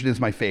Girls version is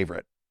my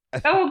favorite.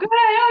 Oh, good.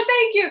 Oh,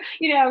 thank you.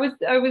 You know,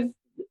 I was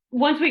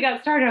once we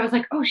got started, I was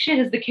like, oh shit,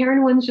 is the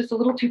Karen one's just a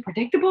little too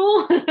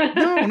predictable?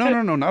 No,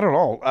 not at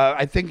all.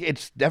 I think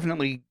it's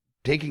definitely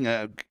taking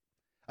a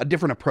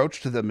different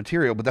approach to the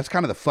material, but that's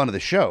kind of the fun of the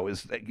show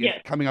is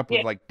coming up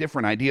with like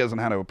different ideas on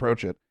how to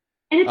approach it.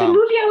 And it's a movie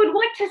I would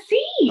want to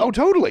see. Oh,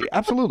 totally.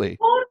 Absolutely.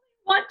 I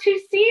want to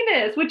see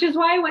this, which is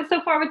why I went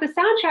so far with the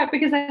soundtrack,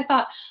 because I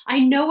thought, I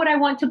know what I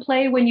want to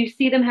play when you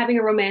see them having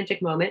a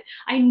romantic moment.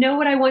 I know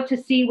what I want to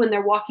see when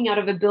they're walking out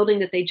of a building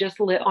that they just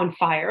lit on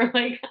fire.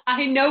 Like,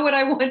 I know what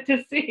I want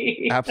to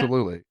see.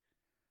 Absolutely.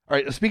 All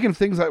right. Speaking of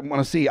things I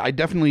want to see, I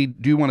definitely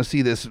do want to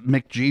see this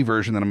Mick G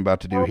version that I'm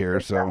about to do here.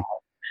 So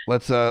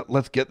let's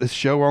get this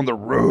show on the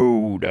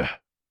road.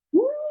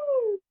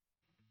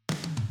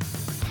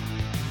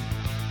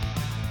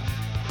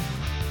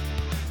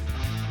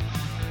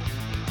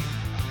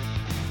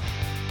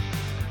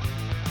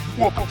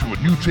 Welcome to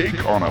a new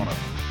take on a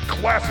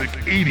classic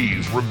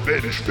 80s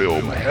revenge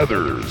film,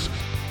 Heathers.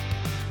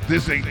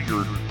 This ain't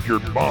your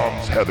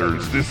mom's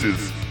Heathers. This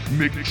is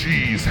Mick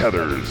G's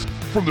Heathers,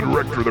 from the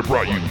director that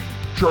brought you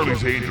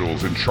Charlie's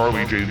Angels and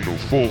Charlie's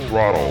Angels Full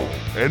Throttle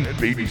and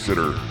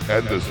Babysitter,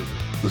 and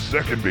the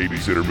second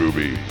Babysitter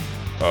movie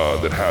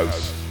that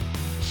has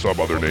some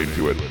other name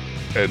to it,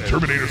 and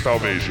Terminator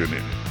Salvation.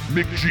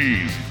 Mick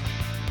G's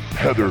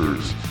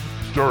Heathers,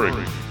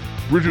 starring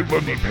Bridget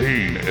Lundy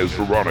Payne as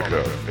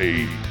Veronica,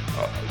 a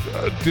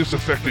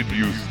disaffected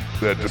youth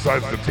that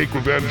decides to take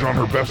revenge on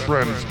her best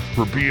friends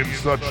for being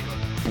such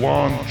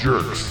blonde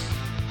jerks.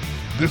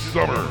 This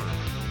summer,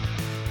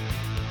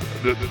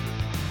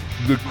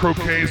 the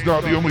croquet is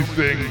not the only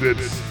thing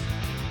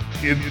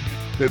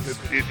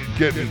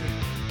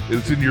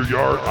it's in your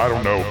yard. I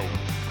don't know.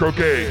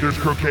 Croquet. There's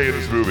croquet in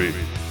this movie,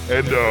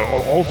 and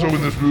also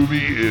in this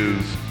movie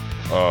is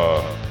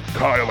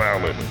Kyle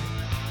Allen,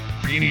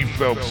 Beanie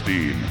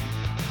Feldstein,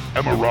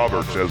 Emma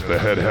Roberts as the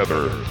head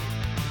Heather,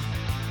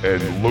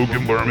 and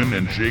Logan Lerman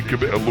and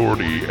Jacob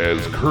Elordi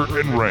as Kurt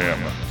and Ram,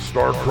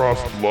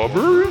 star-crossed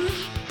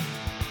lovers?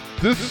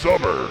 This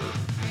summer,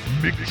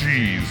 Mick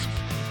G's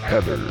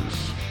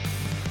Heathers.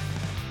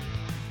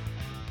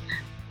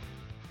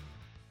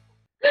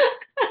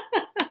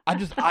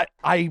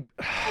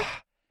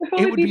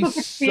 It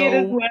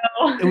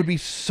would be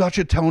such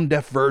a tone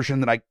deaf version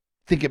that I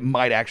think it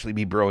might actually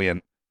be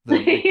brilliant. The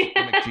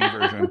Mick G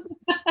version.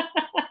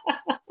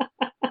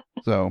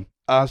 So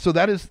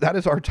that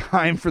is our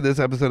time for this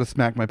episode of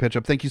Smack My Pitch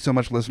Up. Thank you so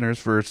much, listeners,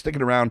 for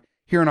sticking around,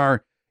 hearing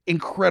our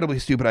incredibly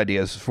stupid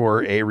ideas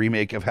for a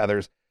remake of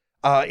Heathers.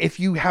 If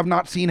you have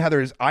not seen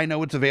Heathers, I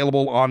know it's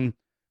available on,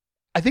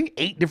 I think,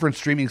 8 different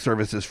streaming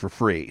services for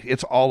free.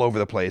 It's all over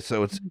the place,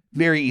 so it's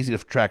very easy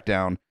to track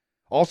down.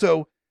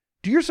 Also,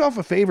 do yourself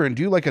a favor and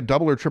do like a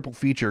double or triple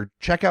feature.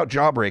 Check out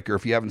Jawbreaker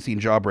if you haven't seen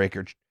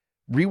Jawbreaker.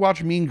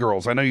 Rewatch Mean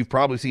Girls. I know you've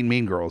probably seen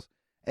Mean Girls.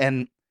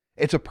 And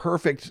it's a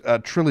perfect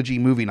trilogy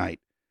movie night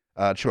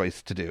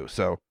choice to do.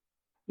 So,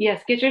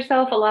 yes, get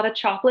yourself a lot of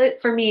chocolate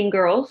for Mean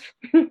Girls.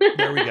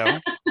 There we go.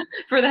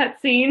 For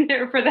that scene,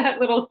 or for that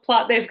little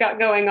plot they've got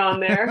going on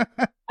there.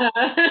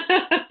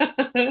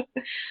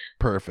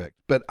 Perfect.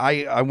 But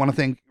I want to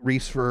thank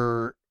Reese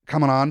for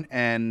coming on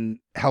and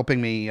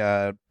helping me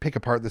pick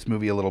apart this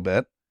movie a little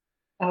bit.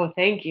 Oh,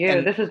 thank you.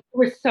 It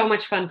was so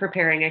much fun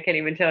preparing. I can't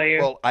even tell you.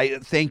 Well, I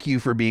thank you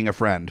for being a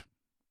friend.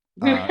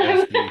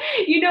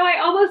 You know, I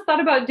almost thought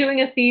about doing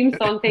a theme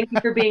song. Thank you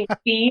for being a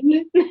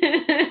fiend.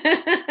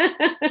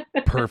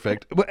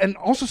 Perfect. And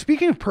also,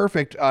 speaking of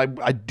perfect, I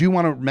do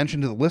want to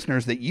mention to the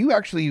listeners that you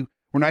actually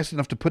were nice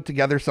enough to put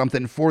together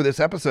something for this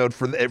episode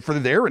for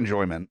their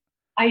enjoyment.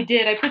 I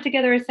did. I put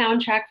together a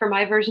soundtrack for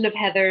my version of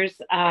Heathers.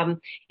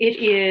 It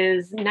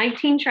is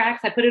 19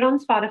 tracks. I put it on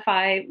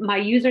Spotify. My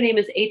username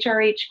is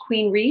HRH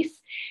Queen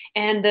Reese,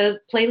 and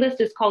the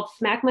playlist is called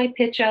Smack My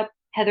Pitch Up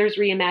Heathers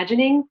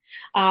Reimagining.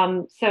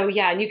 So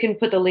yeah, and you can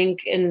put the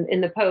link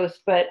in the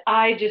post, but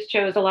I just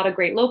chose a lot of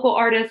great local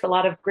artists, a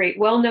lot of great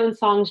well-known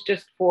songs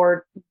just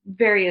for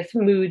various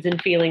moods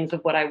and feelings of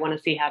what I want to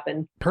see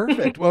happen.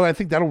 Perfect. Well, I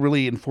think that'll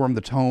really inform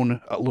the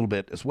tone a little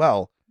bit as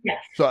well. Yes.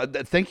 So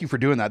thank you for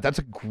doing that. That's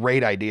a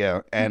great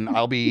idea. And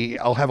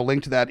I'll have a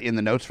link to that in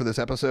the notes for this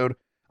episode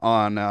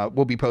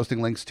we'll be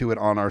posting links to it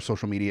on our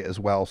social media as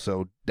well.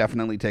 So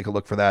definitely take a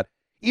look for that.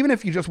 Even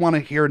if you just want to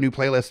hear a new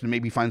playlist and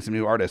maybe find some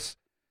new artists,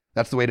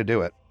 that's the way to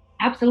do it.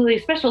 Absolutely.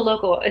 Special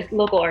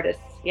local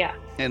artists. Yeah.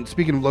 And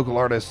speaking of local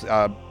artists,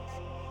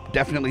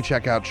 definitely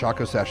check out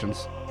Chaco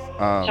Sessions.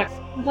 Chuck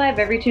Live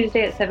every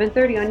Tuesday at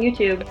 7:30 on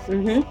YouTube.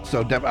 Mm-hmm.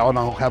 So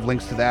I'll have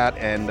links to that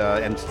and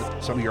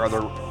some of your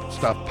other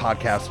stuff,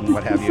 podcasts and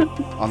what have you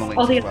on the links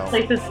All the as well.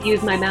 places to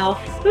use my mouth.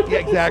 Yeah,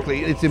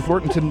 exactly. It's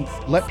important to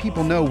let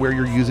people know where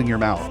you're using your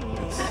mouth.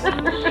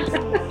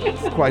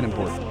 It's quite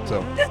important. So,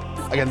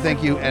 again,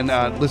 thank you. And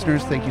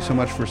listeners, thank you so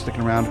much for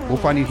sticking around. We'll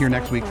find you here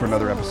next week for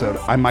another episode.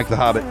 I'm Mike the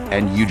Hobbit,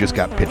 and you just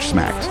got pitch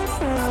smacked.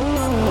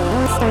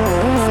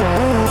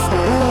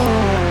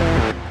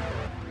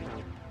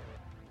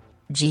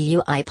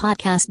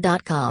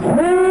 GUIPodcast.com.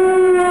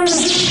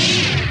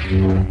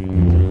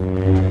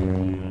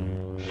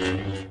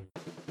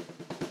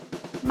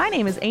 My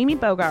name is Amy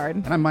Bogard,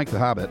 And I'm Mike the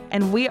Hobbit.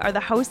 and we are the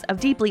hosts of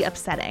Deeply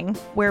Upsetting,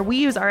 where we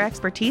use our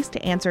expertise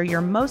to answer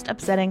your most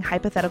upsetting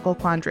hypothetical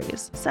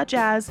quandaries, such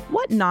as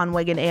what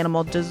non-winged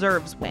animal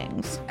deserves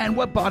wings? And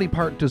what body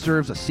part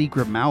deserves a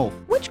secret mouth?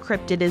 Which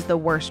cryptid is the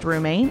worst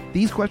roommate?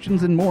 These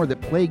questions and more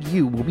that plague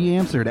you will be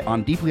answered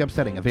on Deeply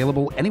Upsetting,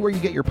 available anywhere you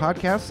get your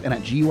podcasts and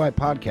at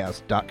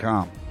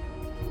GUIPodcast.com.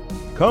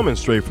 Coming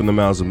straight from the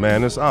mouths of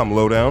madness, I'm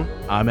Lowdown.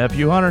 I'm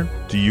F.U. Hunter.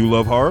 Do you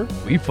love horror?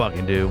 We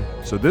fucking do.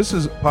 So this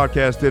is a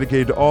podcast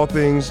dedicated to all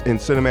things in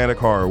cinematic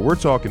horror. We're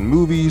talking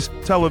movies,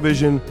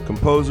 television,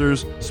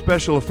 composers,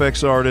 special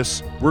effects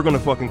artists. We're gonna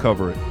fucking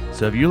cover it.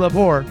 So if you love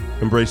horror,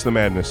 Embrace the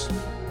madness.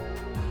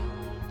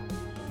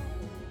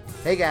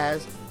 Hey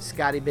guys,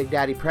 Scotty Big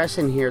Daddy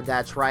Preston here,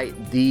 that's right,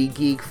 the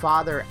Geek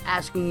Father,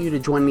 asking you to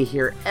join me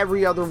here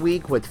every other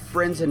week with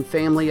friends and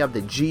family of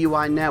the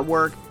GUI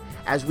Network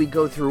as we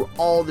go through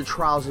all the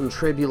trials and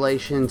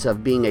tribulations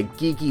of being a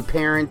geeky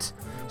parent.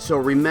 So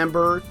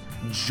remember,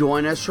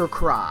 join us or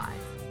cry.